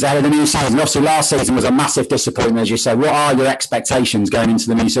expectations ahead of the new season? Obviously, last season was a massive disappointment, as you said. What are your expectations going into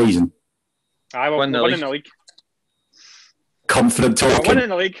the new season? I will win the league. confident We're talking. winning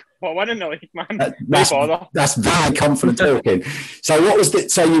the league. We're winning the league, man. That's very confident talking. So what was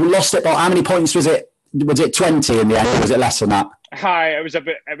it? So you lost it by how many points was it? Was it 20 in the end, or was it less than that? Hi, it was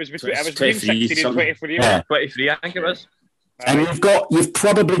between 16 and 23. Yeah, 23, I think it was. And you've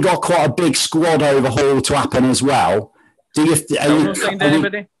probably got quite a big squad overhaul to happen as well. Do you? Still not signed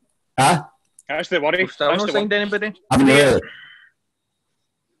anybody? Huh? That's the worry. Still not signed anybody? Haven't you heard?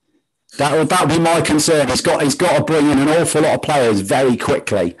 That would be my concern. He's got to bring in an awful lot of players very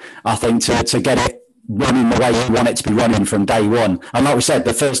quickly, I think, to get it running the way you want it to be running from day one. And like we said,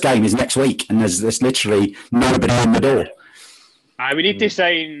 the first game is next week, and there's literally nobody in the door. We need to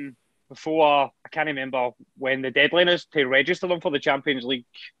sign before, I can't remember when the deadline is to register them for the Champions League,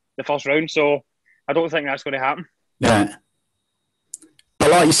 the first round. So I don't think that's going to happen. Yeah. But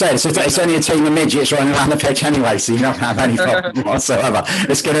like you said, it's only a team of midgets running around the pitch anyway, so you don't have any problem whatsoever.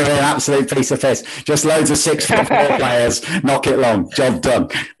 It's going to be an absolute piece of piss. Just loads of 6'4" players, knock it long, job done.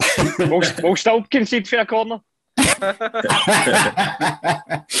 We'll still concede for a corner.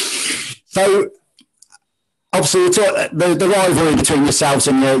 So, obviously, the rivalry between yourselves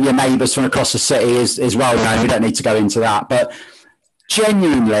and your neighbours from across the city is well known. We don't need to go into that. But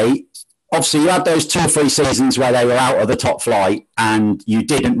genuinely, obviously, you had those 2 or 3 seasons where they were out of the top flight and you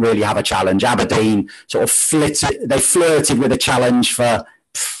didn't really have a challenge. Aberdeen sort of flirted with a challenge for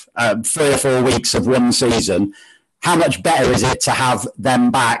 3 or 4 weeks of one season. How much better is it to have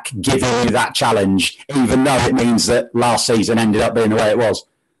them back giving you that challenge, even though it means that last season ended up being the way it was?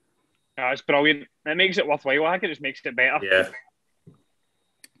 It's brilliant. It makes it worthwhile. I think it just makes it better. Yeah.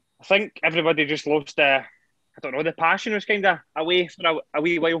 I think everybody just lost the passion was kind of away for a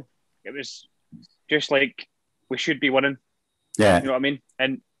wee while. It was just like we should be winning. Yeah. You know what I mean?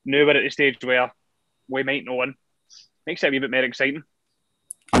 And now we're at the stage where we might not win. Makes it a wee bit more exciting.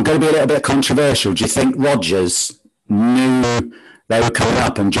 I'm going to be a little bit controversial. Do you think Rodgers knew they were coming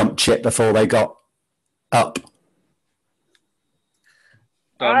up and jumped ship before they got up?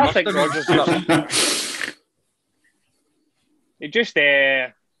 I think Rodgers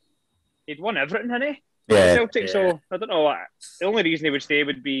he'd won everything, hadn't he? Yeah. Celtic, so I don't know. The only reason he would stay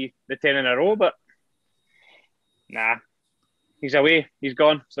would be the 10 in a row, but nah, he's away, he's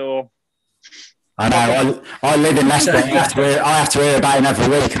gone. So I know. I live in Leicester. I have to hear about him every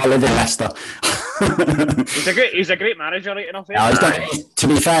week. I live in Leicester. he's a great manager, right enough. To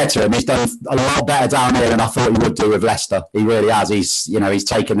be fair to him, he's done a lot better down here than I thought he would do with Leicester. He really has. He's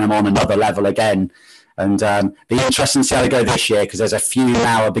taken them on another level again. And be interesting to see how they go this year, because there's a few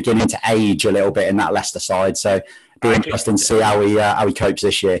now are beginning to age a little bit in that Leicester side. So be interesting to see how he copes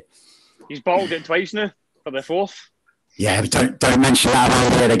this year. He's bottled it twice now for the 4th. Yeah, but don't mention that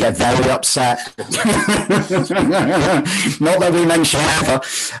around here. They get very upset. Not that we mention it ever.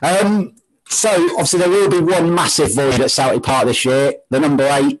 So, obviously, there will be one massive void at Celtic Park this year. The number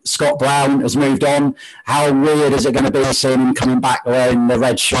 8, Scott Brown, has moved on. How weird is it going to be seeing him coming back wearing the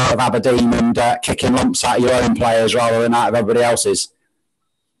red shirt of Aberdeen and kicking lumps out of your own players rather than out of everybody else's?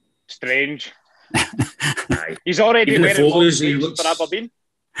 Strange. He's already wearing long sleeves for Aberdeen.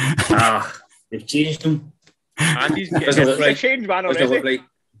 They've changed him. And he's a changed man already.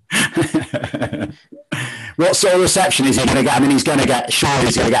 What sort of reception is he going to get? I mean, he's going to get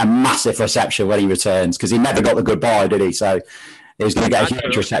a massive reception when he returns, because he never got the goodbye, did he? So he's going to get a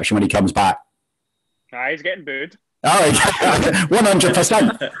huge reception when he comes back. He's getting booed. Oh,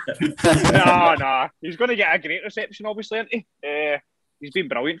 100%. No. He's going to get a great reception, obviously, isn't he? He's been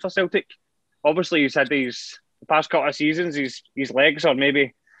brilliant for Celtic. Obviously, he's had the past couple of seasons, his legs are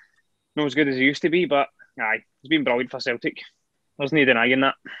maybe not as good as he used to be, but he's been brilliant for Celtic. There's no denying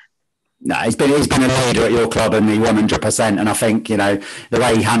that. No, he's been a leader at your club, and he 100%. And I think, the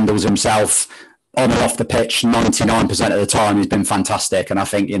way he handles himself on and off the pitch, 99% of the time, he's been fantastic. And I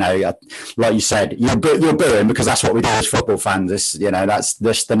think, like you said, you're booing because that's what we do as football fans. That's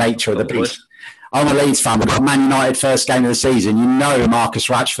just the nature of the beast. I'm a Leeds fan. We've got Man United first game of the season. Marcus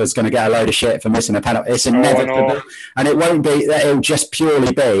Rashford's going to get a load of shit for missing a penalty. It's inevitable. And it won't be that. It'll just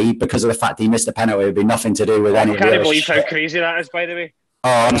purely be because of the fact he missed a penalty. It'll be nothing to do with any of the I can't believe how crazy that is, by the way.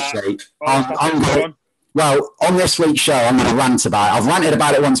 Oh, honestly. Well, on this week's show, I'm going to rant about it. I've ranted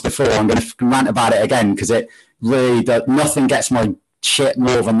about it once before. I'm going to rant about it again, because it really nothing gets my shit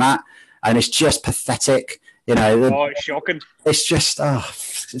more than that. And it's just pathetic. It's shocking. It's just,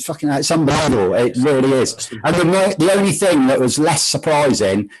 it's unbelievable. It really is. And the only thing that was less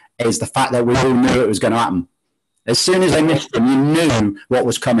surprising is the fact that we all knew it was going to happen. As soon as they missed him, you knew what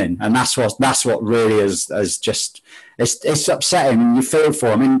was coming, and that's what really is just it's upsetting, and you feel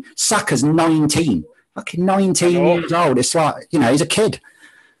for him. I mean, Saka's 19, fucking 19 years old. It's like he's a kid.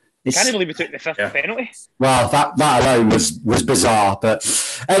 Can't believe we took the fifth penalty. Well, that alone was bizarre. But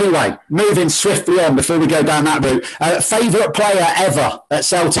anyway, moving swiftly on before we go down that route. Favourite player ever at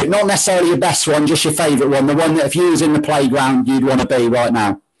Celtic? Not necessarily your best one, just your favourite one. The one that if you was in the playground, you'd want to be right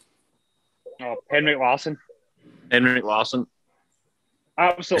now. Oh, Henrik Larsson. Henrik Larsson.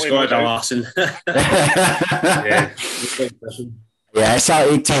 Absolutely. Larsson. Yeah,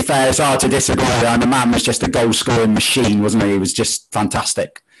 to be fair, it's hard to disagree. And the man was just a goal-scoring machine, wasn't he? He was just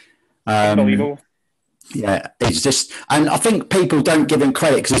fantastic. Unbelievable. Yeah, it's just, and I think people don't give him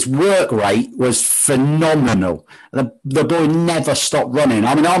credit because his work rate was phenomenal. The boy never stopped running.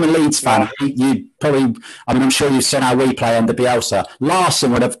 I mean, I'm a Leeds fan. You probably, I'm sure you've seen how we play under Bielsa.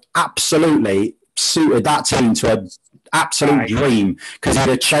 Larsson would have absolutely suited that team to an absolute dream because he'd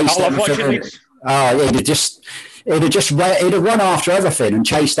have chased everything. He'd have run after everything and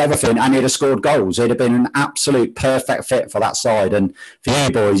chased everything, and he'd have scored goals. He'd have been an absolute perfect fit for that side. And for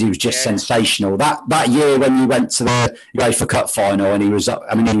you boys, he was just sensational. That year when you went to the UEFA Cup final, and he was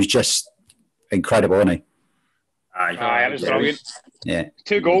just incredible, wasn't he? Aye, it was brilliant. Yeah,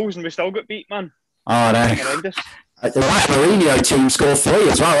 2 goals and we still got beat, man. Oh no. The Mourinho team scored 3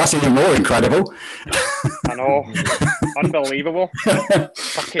 as well. That's even more incredible. I know, unbelievable.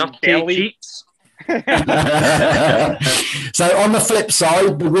 Fucking belly. So on the flip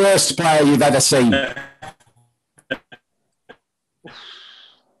side, the worst player you've ever seen?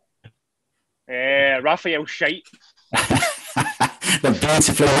 Raphael Shite. The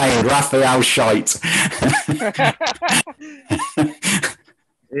beautifully named Raphael Shite.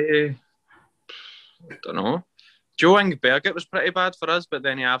 I don't know. Joe Ingberget was pretty bad for us, but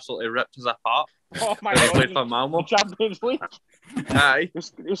then he absolutely ripped us apart. Oh my God! He God! played for Malmo. Champions League. Aye.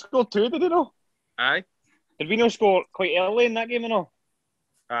 He scored 2, did he know? Aye. Did we not score quite early in that game or no?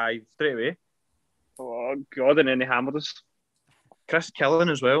 Aye, straight away. Oh God, and then he hammered us. Chris Killen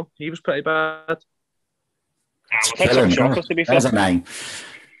as well. He was pretty bad. Killen, to be there's a name.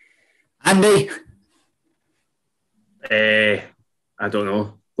 Andy? I don't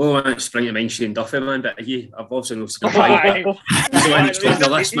know. Well, I want to spring to mind Shane Duffy, man, but I've also no skill. Let's play up.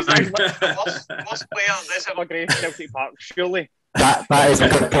 Let's have a great Celtic Park, surely. That is a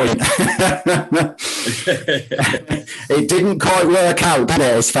good point. It didn't quite work out, did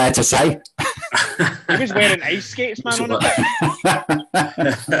it? It's fair to say. He was wearing ice skates, man, on a bit.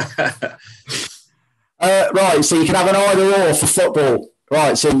 Right, so you can have an either or for football.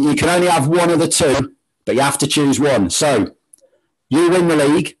 Right, so you can only have one of the two, but you have to choose one. So you win the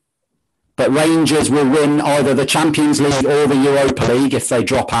league, but Rangers will win either the Champions League or the Europa League if they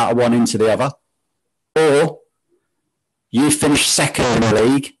drop out of one into the other. Or you finish second in the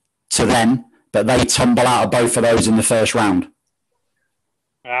league to them, but they tumble out of both of those in the first round.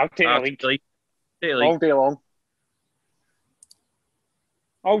 I'll take the league. Take the all day long.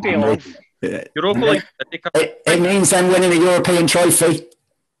 All day long. Europa League. It means them winning a European trophy.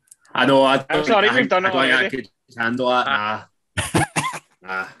 I know. I'm sorry, we've done it already. I could handle that.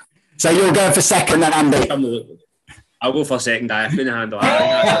 Nah. So you're going for second then, Andy? I'll go for second. I couldn't handle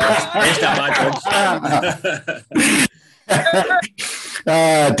that.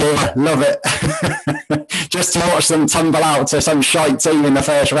 Oh dear, love it. Just to watch them tumble out to some shite team in the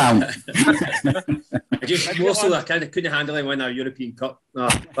first round. Mostly I couldn't handle it when our European Cup. No,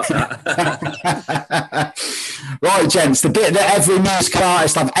 Right, gents, the bit that every musical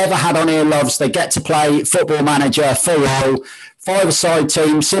artist I've ever had on here loves. They get to play Football Manager for all. 5-a-side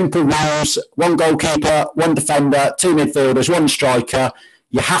team, simple rules, 1 goalkeeper, 1 defender, 2 midfielders, 1 striker.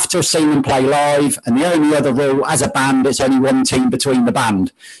 You have to have seen them play live, and the only other rule, as a band, it's only 1 team between the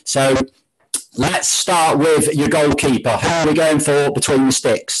band. So let's start with your goalkeeper. Who are we going for between the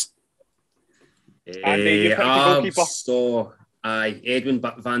sticks? Andy, you pick the goalkeeper. So, Edwin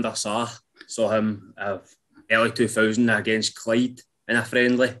van der Sar. Saw him early 2000 against Clyde in a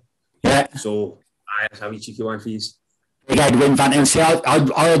friendly. Yeah. So, that's a wee cheeky one for you. Big Edwin Van der Sar.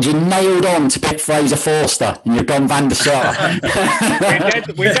 I had you nailed on to pick Fraser Forster, and you've gone Van der Sar.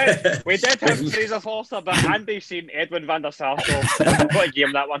 we did have Fraser Forster, but Andy's seen Edwin Van der Sar, so I've got to give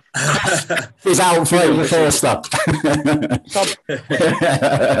him that one. He's out Fraser Forster.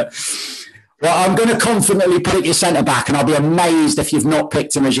 Well, I'm going to confidently put your centre-back, and I'll be amazed if you've not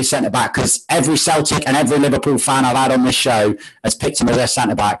picked him as your centre-back, because every Celtic and every Liverpool fan I've had on this show has picked him as their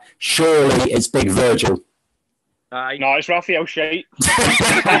centre-back. Surely it's Big Virgil. No, it's Raphael Shite. It's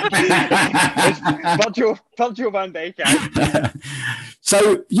Virgil van Dijk.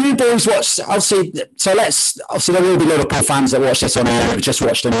 So you boys watch, obviously there will be Liverpool fans that watch this on air who have just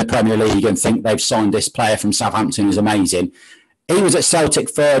watched in the Premier League and think they've signed this player from Southampton who's amazing. He was at Celtic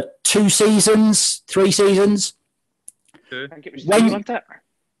for 2 seasons, 3 seasons. I think it was 2, wasn't it?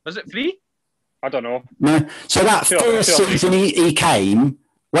 Was it free? I don't know. No. So that first season he came,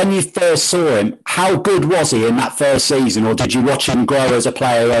 when you first saw him, how good was he in that first season? Or did you watch him grow as a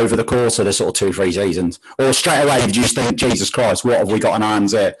player over the course of the sort of 2-3 seasons? Or straight away, did you just think, Jesus Christ, what have we got on our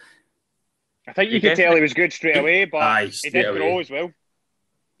hands here? I think you could tell he was good straight away, but he did grow as well.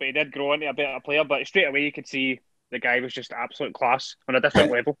 But he did grow into a better player, but straight away you could see the guy was just absolute class on a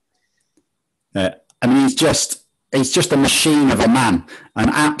different level. I mean, he's just a machine of a man, an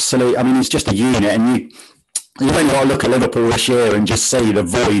absolute. I mean, he's just a unit, and you only got to look at Liverpool this year and just see the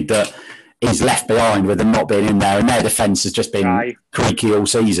void that he's left behind with them not being in there, and their defence has just been creaky all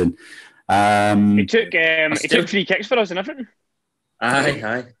season. He took 3 kicks for us and everything.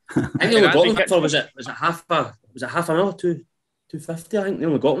 Aye. I think they only got him for was it half an hour, 250. I think they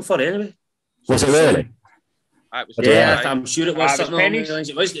only got him for anyway. Was it really? I'm sure it was something along those lines.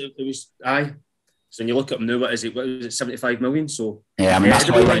 It was. So when you look at him now, what was it, 75 million? So yeah, I mean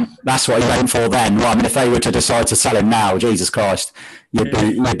that's what he went for then. Well, I mean, if they were to decide to sell him now, Jesus Christ, you'd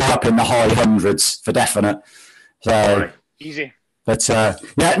be up in the high hundreds for definite. So easy. But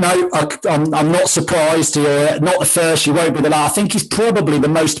I'm not surprised. You're not the first. You won't be the last. I think he's probably the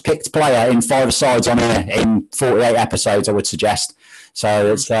most picked player in 5-a-sides on here in 48 episodes, I would suggest.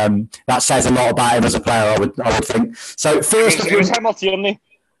 So it's that says a lot about him as a player, I would think. So first, it was him or Tierney.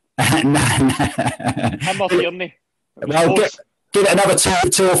 Him or Tierney. Well, give it another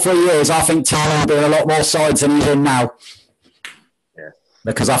 2 or 3 years. I think Tierney will be in a lot more sides than he's in now. Yeah.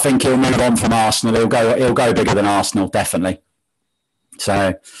 Because I think he'll move on from Arsenal. He'll go bigger than Arsenal, definitely.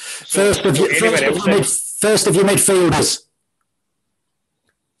 So first of your midfielders.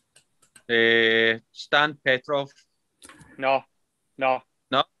 Stan Petrov. No.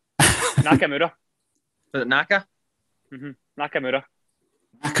 Nakamura. Was it Naka? Nakamura.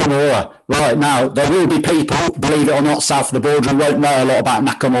 Nakamura. Right, now, there will be people, believe it or not, south of the border who won't know a lot about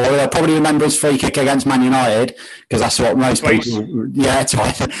Nakamura. They'll probably remember his free kick against Man United, because that's what most people... Yeah,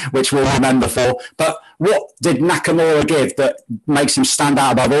 twice, which we'll remember for. But what did Nakamura give that makes him stand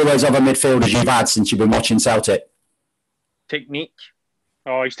out above all those other midfielders you've had since you've been watching Celtic? Technique.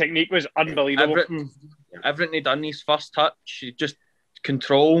 Oh, his technique was unbelievable. Everything he done, his first touch, just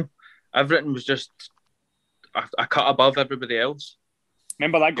control, everything was just a cut above everybody else.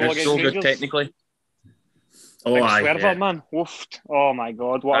 Remember that goal against Rangers? So good technically. Oh, aye, man. Woofed. Oh my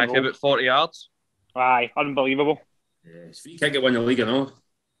God, what a goal. About 40 yards. Aye, unbelievable. Yeah, his free kick won the league and all.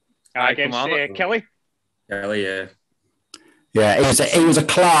 Against Kelly. Kelly, yeah. Yeah, it was a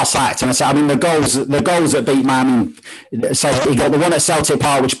class act, and I mean the goals that beat Man. So he got the one at Celtic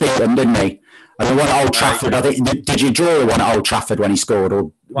Park, which beat them, didn't he? And the one at Old Trafford. I think. Did you draw the one at Old Trafford when he scored,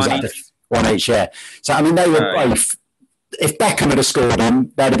 or was that one each? Yeah. So I mean, they were both. If Beckham had scored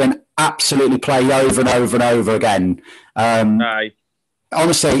them, they'd have been absolutely played over and over and over again.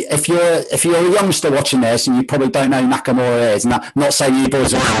 Honestly, if you're a youngster watching this and you probably don't know who Nakamura is, and I'm not saying you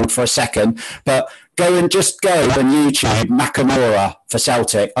boys are old for a second, but go and YouTube Nakamura for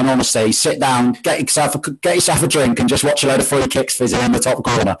Celtic, and honestly, sit down, get yourself a drink, and just watch a load of free kicks fizzing in the top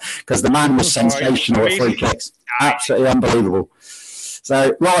corner, because the man was sensational at free kicks, absolutely unbelievable.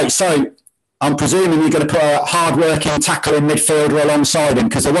 So I'm presuming you're going to put a hard-working, tackling midfielder alongside him,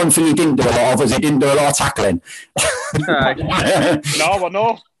 because the one thing he didn't do a lot of was he didn't do a lot of tackling. No.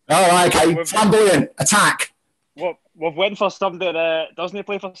 All right, okay. Flamboyant, attack. We've went for somebody that doesn't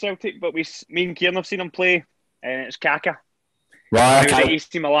play for Celtic, but me and Kieran have seen him play, and it's Kaka. Right, okay. He was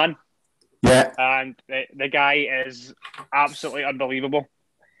at AC Milan. Yeah. And the guy is absolutely unbelievable.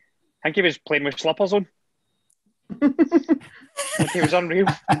 I think he was playing with slippers on. He was unreal.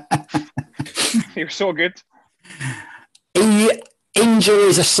 He was so good.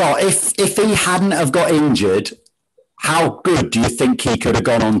 Injuries aside, if he hadn't have got injured, how good do you think he could have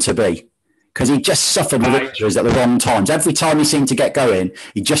gone on to be? Because he just suffered with injuries at the wrong times. Every time he seemed to get going,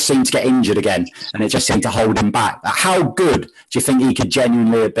 he just seemed to get injured again, and it just seemed to hold him back. How good do you think he could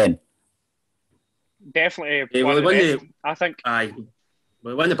genuinely have been? Definitely. I think. Aye.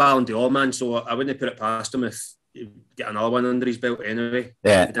 Well, he won the Ballon d'Or, man, so I wouldn't put it past him if he get another one under his belt anyway.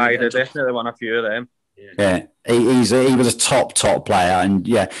 Yeah. He definitely won a few of them. Yeah, he was a top player, and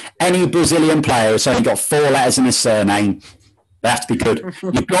any Brazilian player who's only got 4 letters in his surname, they have to be good.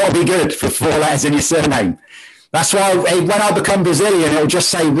 You've got to be good for 4 letters in your surname. That's why when I become Brazilian, it'll just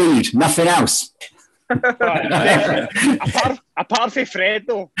say Reed, nothing else. Apart from Fred,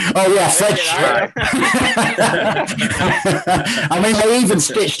 though. Oh yeah, Fred. I mean, they even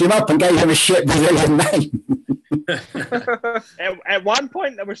stitched him up and gave him a shit Brazilian name. At one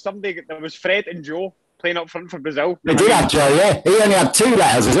point, there was Fred and Joe playing up front for Brazil. They did have Joe, yeah. He only had 2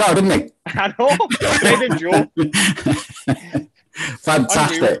 letters as well, didn't he? I know, Fred and Joe.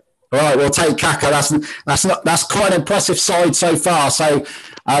 Fantastic. All right, we'll take Kaka. That's quite an impressive side so far. So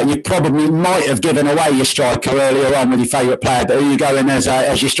you probably might have given away your striker earlier on with your favourite player, but who are you going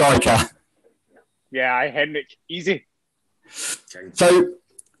as your striker? Yeah, Henrik, easy. So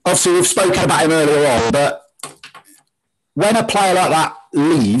obviously we've spoken about him earlier on, but when a player like that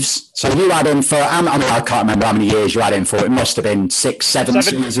leaves, so you had him for, I can't remember how many years you had him for. It must have been 6-7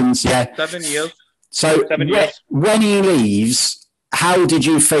 seasons. Yeah, 7 years. So 7 years. When he leaves, how did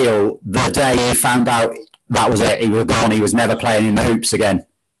you feel the day you found out that was it? He was gone. He was never playing in the hoops again.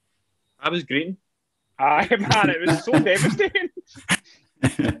 I was green. Aye, man, it was so devastating.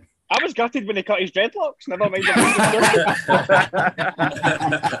 I was gutted when he cut his dreadlocks. Never mind.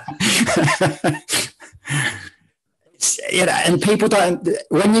 And people don't.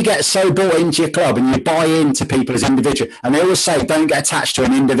 When you get so bought into your club and you buy into people as individual, and they always say don't get attached to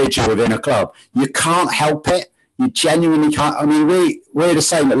an individual within a club. You can't help it. You genuinely can't. I mean, we're the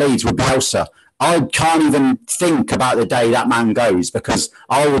same at Leeds with Bielsa. I can't even think about the day that man goes because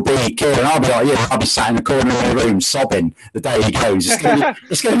I will be Kieran. I'll be like, I'll be sat in the corner of the room sobbing the day he goes. It's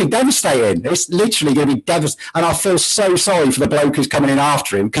going to be devastating. It's literally going to be devastating. And I feel so sorry for the bloke who's coming in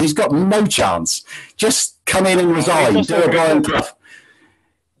after him because he's got no chance. Just come in and resign. Do a Brian Clough.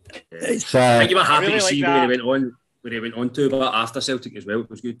 I think you were happy to see where he went on to, but after Celtic as well.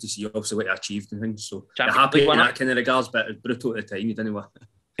 It was good to see obviously what he achieved and things. So you're happy in that kind of regards, but it's brutal at the time. You didn't want.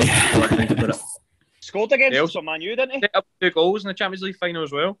 Scored against some Man U, didn't he? Set up 2 goals in the Champions League final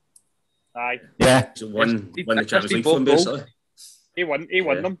as well. Aye. Yeah. So won the Champions League for him, basically. He won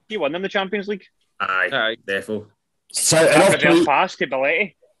them. He won them the Champions League. Aye. Therefore. So and pass to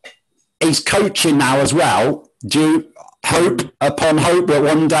Belletti. He's coaching now as well. Do you hope that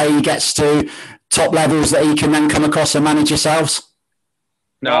one day he gets to top levels that he can then come across and manage yourselves?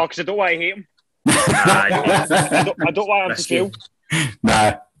 No, because I don't want to hate him. I don't want him to fail.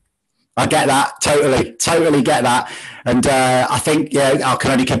 No, I get that. Totally get that. And I think, I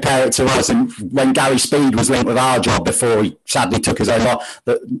can only compare it to us. And when Gary Speed was linked with our job before he sadly took his own lot,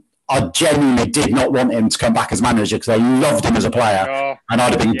 that I genuinely did not want him to come back as manager because I loved him as a player. And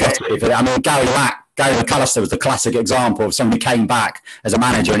I'd have been gutted if it. I mean, Gary McAllister was the classic example of somebody who came back as a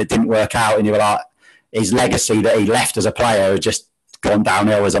manager and it didn't work out. And you were like, his legacy that he left as a player had just gone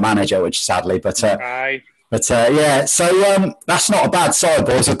downhill as a manager, which sadly, so that's not a bad side,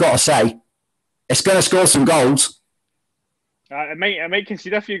 boys. I've got to say, it's going to score some goals. I might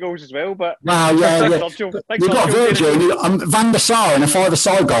concede a few goals as well, but wow, you've got Virgil, Van der Sar in a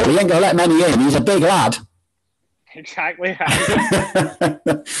 5-a-side goal. He ain't going to let many in. He's a big lad. Exactly.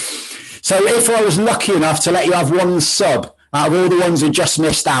 So, if I was lucky enough to let you have one sub out of all the ones who just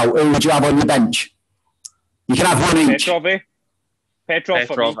missed out, who would you have on your bench? You can have one each.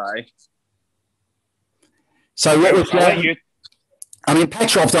 Petrov, aye. So what was I mean,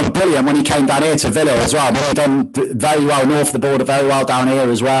 Petrov done brilliant when he came down here to Villa as well. He done very well north of the border, very well down here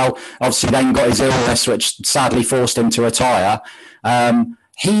as well. Obviously, then got his illness, which sadly forced him to retire.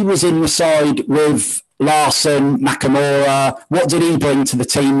 He was in the side with Larson, Nakamura. What did he bring to the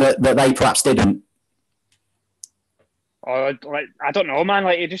team that they perhaps didn't? I don't know, man.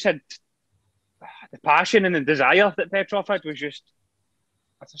 Like, he just had the passion and the desire that Petrov had was just.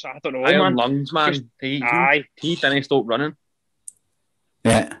 I don't know, Iron man. lungs, man. He didn't stop running.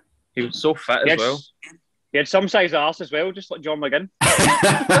 Yeah. He was so fit as well. He had some size arse as well, just like John McGinn.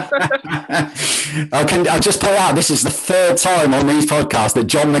 I'll just point out, this is the 3rd time on these podcasts that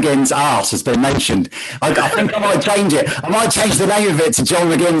John McGinn's arse has been mentioned. I think I might change it. I might change the name of it to John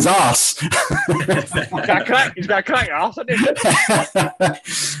McGinn's arse. He's got a crack arse, hasn't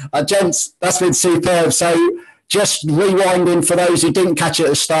he? Gents, that's been superb. So just rewinding for those who didn't catch it at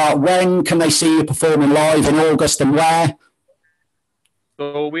the start, when can they see you performing live in August and where?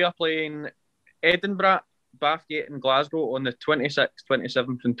 So we are playing Edinburgh, Bathgate and Glasgow on the 26th,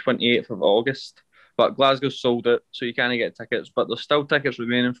 27th and 28th of August. But Glasgow's sold out, so you can't get tickets. But there's still tickets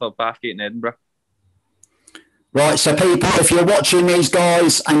remaining for Bathgate and Edinburgh. Right, so people, if you're watching these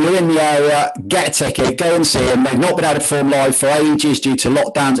guys and you're in the area, get a ticket, go and see them. They've not been able to perform live for ages due to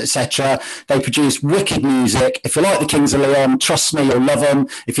lockdowns, etc. They produce wicked music. If you like the Kings of Leon, trust me, you'll love them.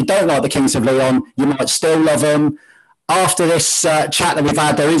 If you don't like the Kings of Leon, you might still love them. After this chat that we've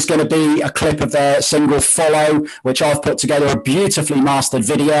had, there is going to be a clip of their single Follow, which I've put together a beautifully mastered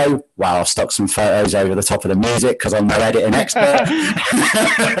video. Wow, I've stuck some photos over the top of the music because I'm no editing expert.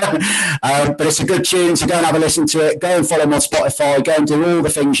 But it's a good tune, so go and have a listen to it. Go and follow them on Spotify. Go and do all the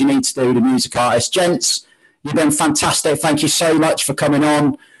things you need to do, the music artist. Gents, you've been fantastic. Thank you so much for coming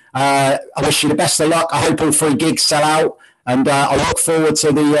on. I wish you the best of luck. I hope all 3 gigs sell out. And I look forward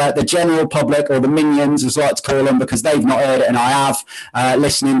to the general public, or the minions, as I like to call them, because they've not heard it and I have,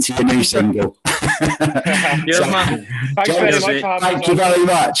 listening to your new single. Yes, man. Thanks very much for having Thank you very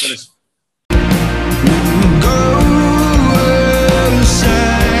much.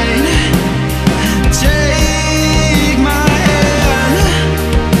 Take my hand,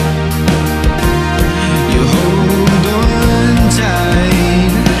 you hold on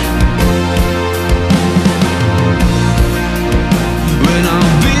tight when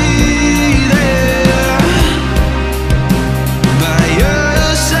I'll be there by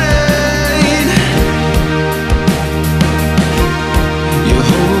your side. You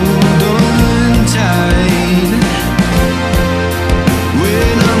hold on tight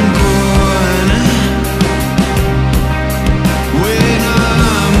when I'm gone. When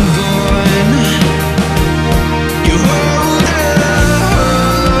I'm gone, you hold on.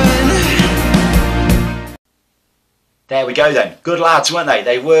 There we go then. Good lads, weren't they?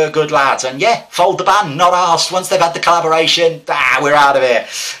 They were good lads. And yeah, fold the band, not asked. Once they've had the collaboration, we're out of here.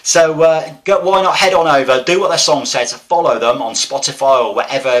 So why not head on over, do what their song says, follow them on Spotify or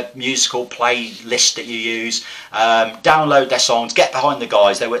whatever musical playlist that you use. Download their songs, get behind the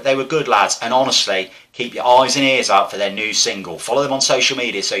guys. They were good lads. And honestly, keep your eyes and ears out for their new single. Follow them on social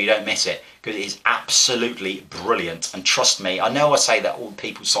media so you don't miss it, because it is absolutely brilliant. And trust me, I know I say that all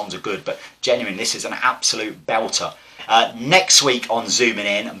people's songs are good, but genuinely, this is an absolute belter. Next week on Zooming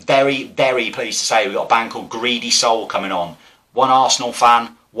In, I'm very, very pleased to say we've got a band called Greedy Soul coming on. One Arsenal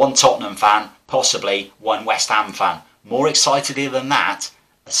fan, one Tottenham fan, possibly one West Ham fan. More excitedly than that,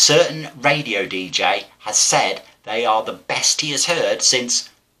 a certain radio DJ has said they are the best he has heard since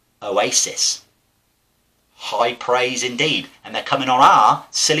Oasis. High praise indeed, and they're coming on our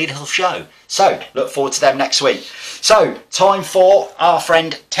silly little show. So look forward to them next week. So time for our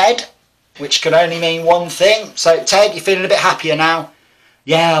friend Ted, which can only mean one thing. So Ted, you feeling a bit happier now?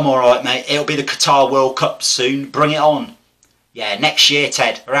 Yeah, I'm alright mate. It'll be the Qatar World Cup soon. Bring it on. Yeah, next year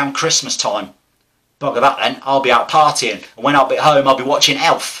Ted, around Christmas time. Bugger that then, I'll be out partying, and when I'll be at home I'll be watching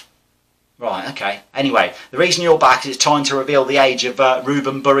Elf. Right, okay. Anyway, the reason you're back is it's time to reveal the age of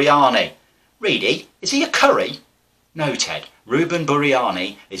Ruben Buriani. Reedy, is he a curry? No, Ted. Ruben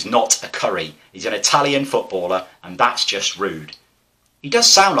Buriani is not a curry. He's an Italian footballer, and that's just rude. He does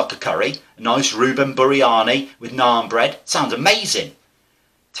sound like a curry. A nice Ruben Buriani with naan bread. Sounds amazing.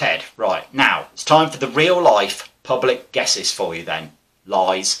 Ted, right, now, it's time for the real-life public guesses for you then.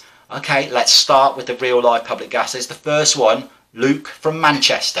 Lies. Okay, let's start with the real-life public guesses. The first one, Luke from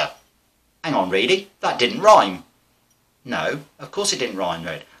Manchester. Hang on, Reedy, that didn't rhyme. No, of course it didn't rhyme,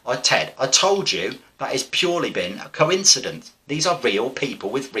 Red. Ted, I told you that has purely been a coincidence. These are real people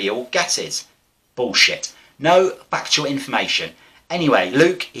with real guesses. Bullshit. No factual information. Anyway,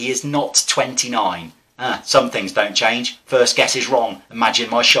 Luke, he is not 29. Some things don't change. First guess is wrong. Imagine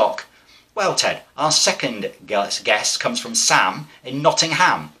my shock. Well, Ted, our second guess comes from Sam in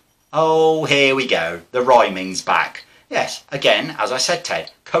Nottingham. Oh, here we go. The rhyming's back. Yes, again, as I said,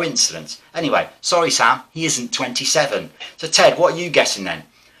 Ted, coincidence. Anyway, sorry, Sam, he isn't 27. So, Ted, what are you guessing then?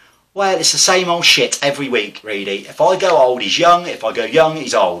 Well, it's the same old shit every week, Reedy. If I go old, he's young. If I go young,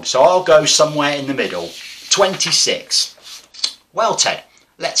 he's old. So I'll go somewhere in the middle. 26. Well, Ted,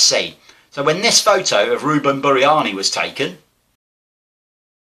 let's see. So when this photo of Ruben Buriani was taken,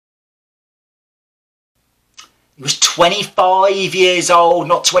 he was 25 years old,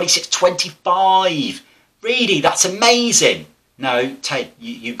 not 26, 25. Reedy, that's amazing. No, Ted,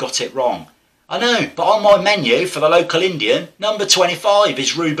 you got it wrong. I know, but on my menu for the local Indian, number 25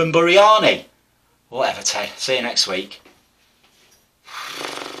 is Ruben Buriani. Whatever, Ted. See you next week.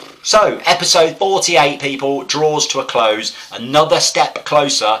 So, episode 48, people, draws to a close. Another step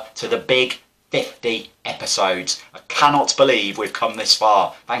closer to the big 50 episodes. I cannot believe we've come this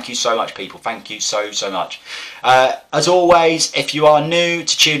far. Thank you so much, people. Thank you so much. As always, if you are new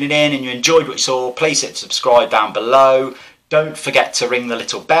to tuning in and you enjoyed what you saw, please hit subscribe down below. Don't forget to ring the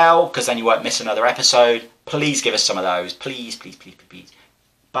little bell, because then you won't miss another episode. Please give us some of those. Please, please, please, please, please.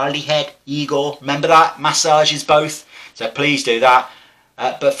 Baldy head, Igor, remember that? Massages both. So please do that.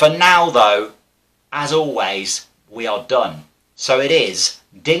 But for now, though, as always, we are done. So it is,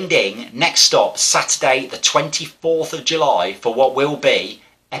 ding ding, next stop, Saturday the 24th of July for what will be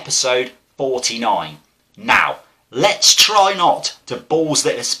episode 49. Now, let's try not to balls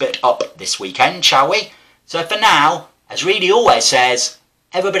this bit up this weekend, shall we? So for now, as Reedy always says,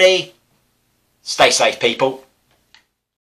 everybody, stay safe, people.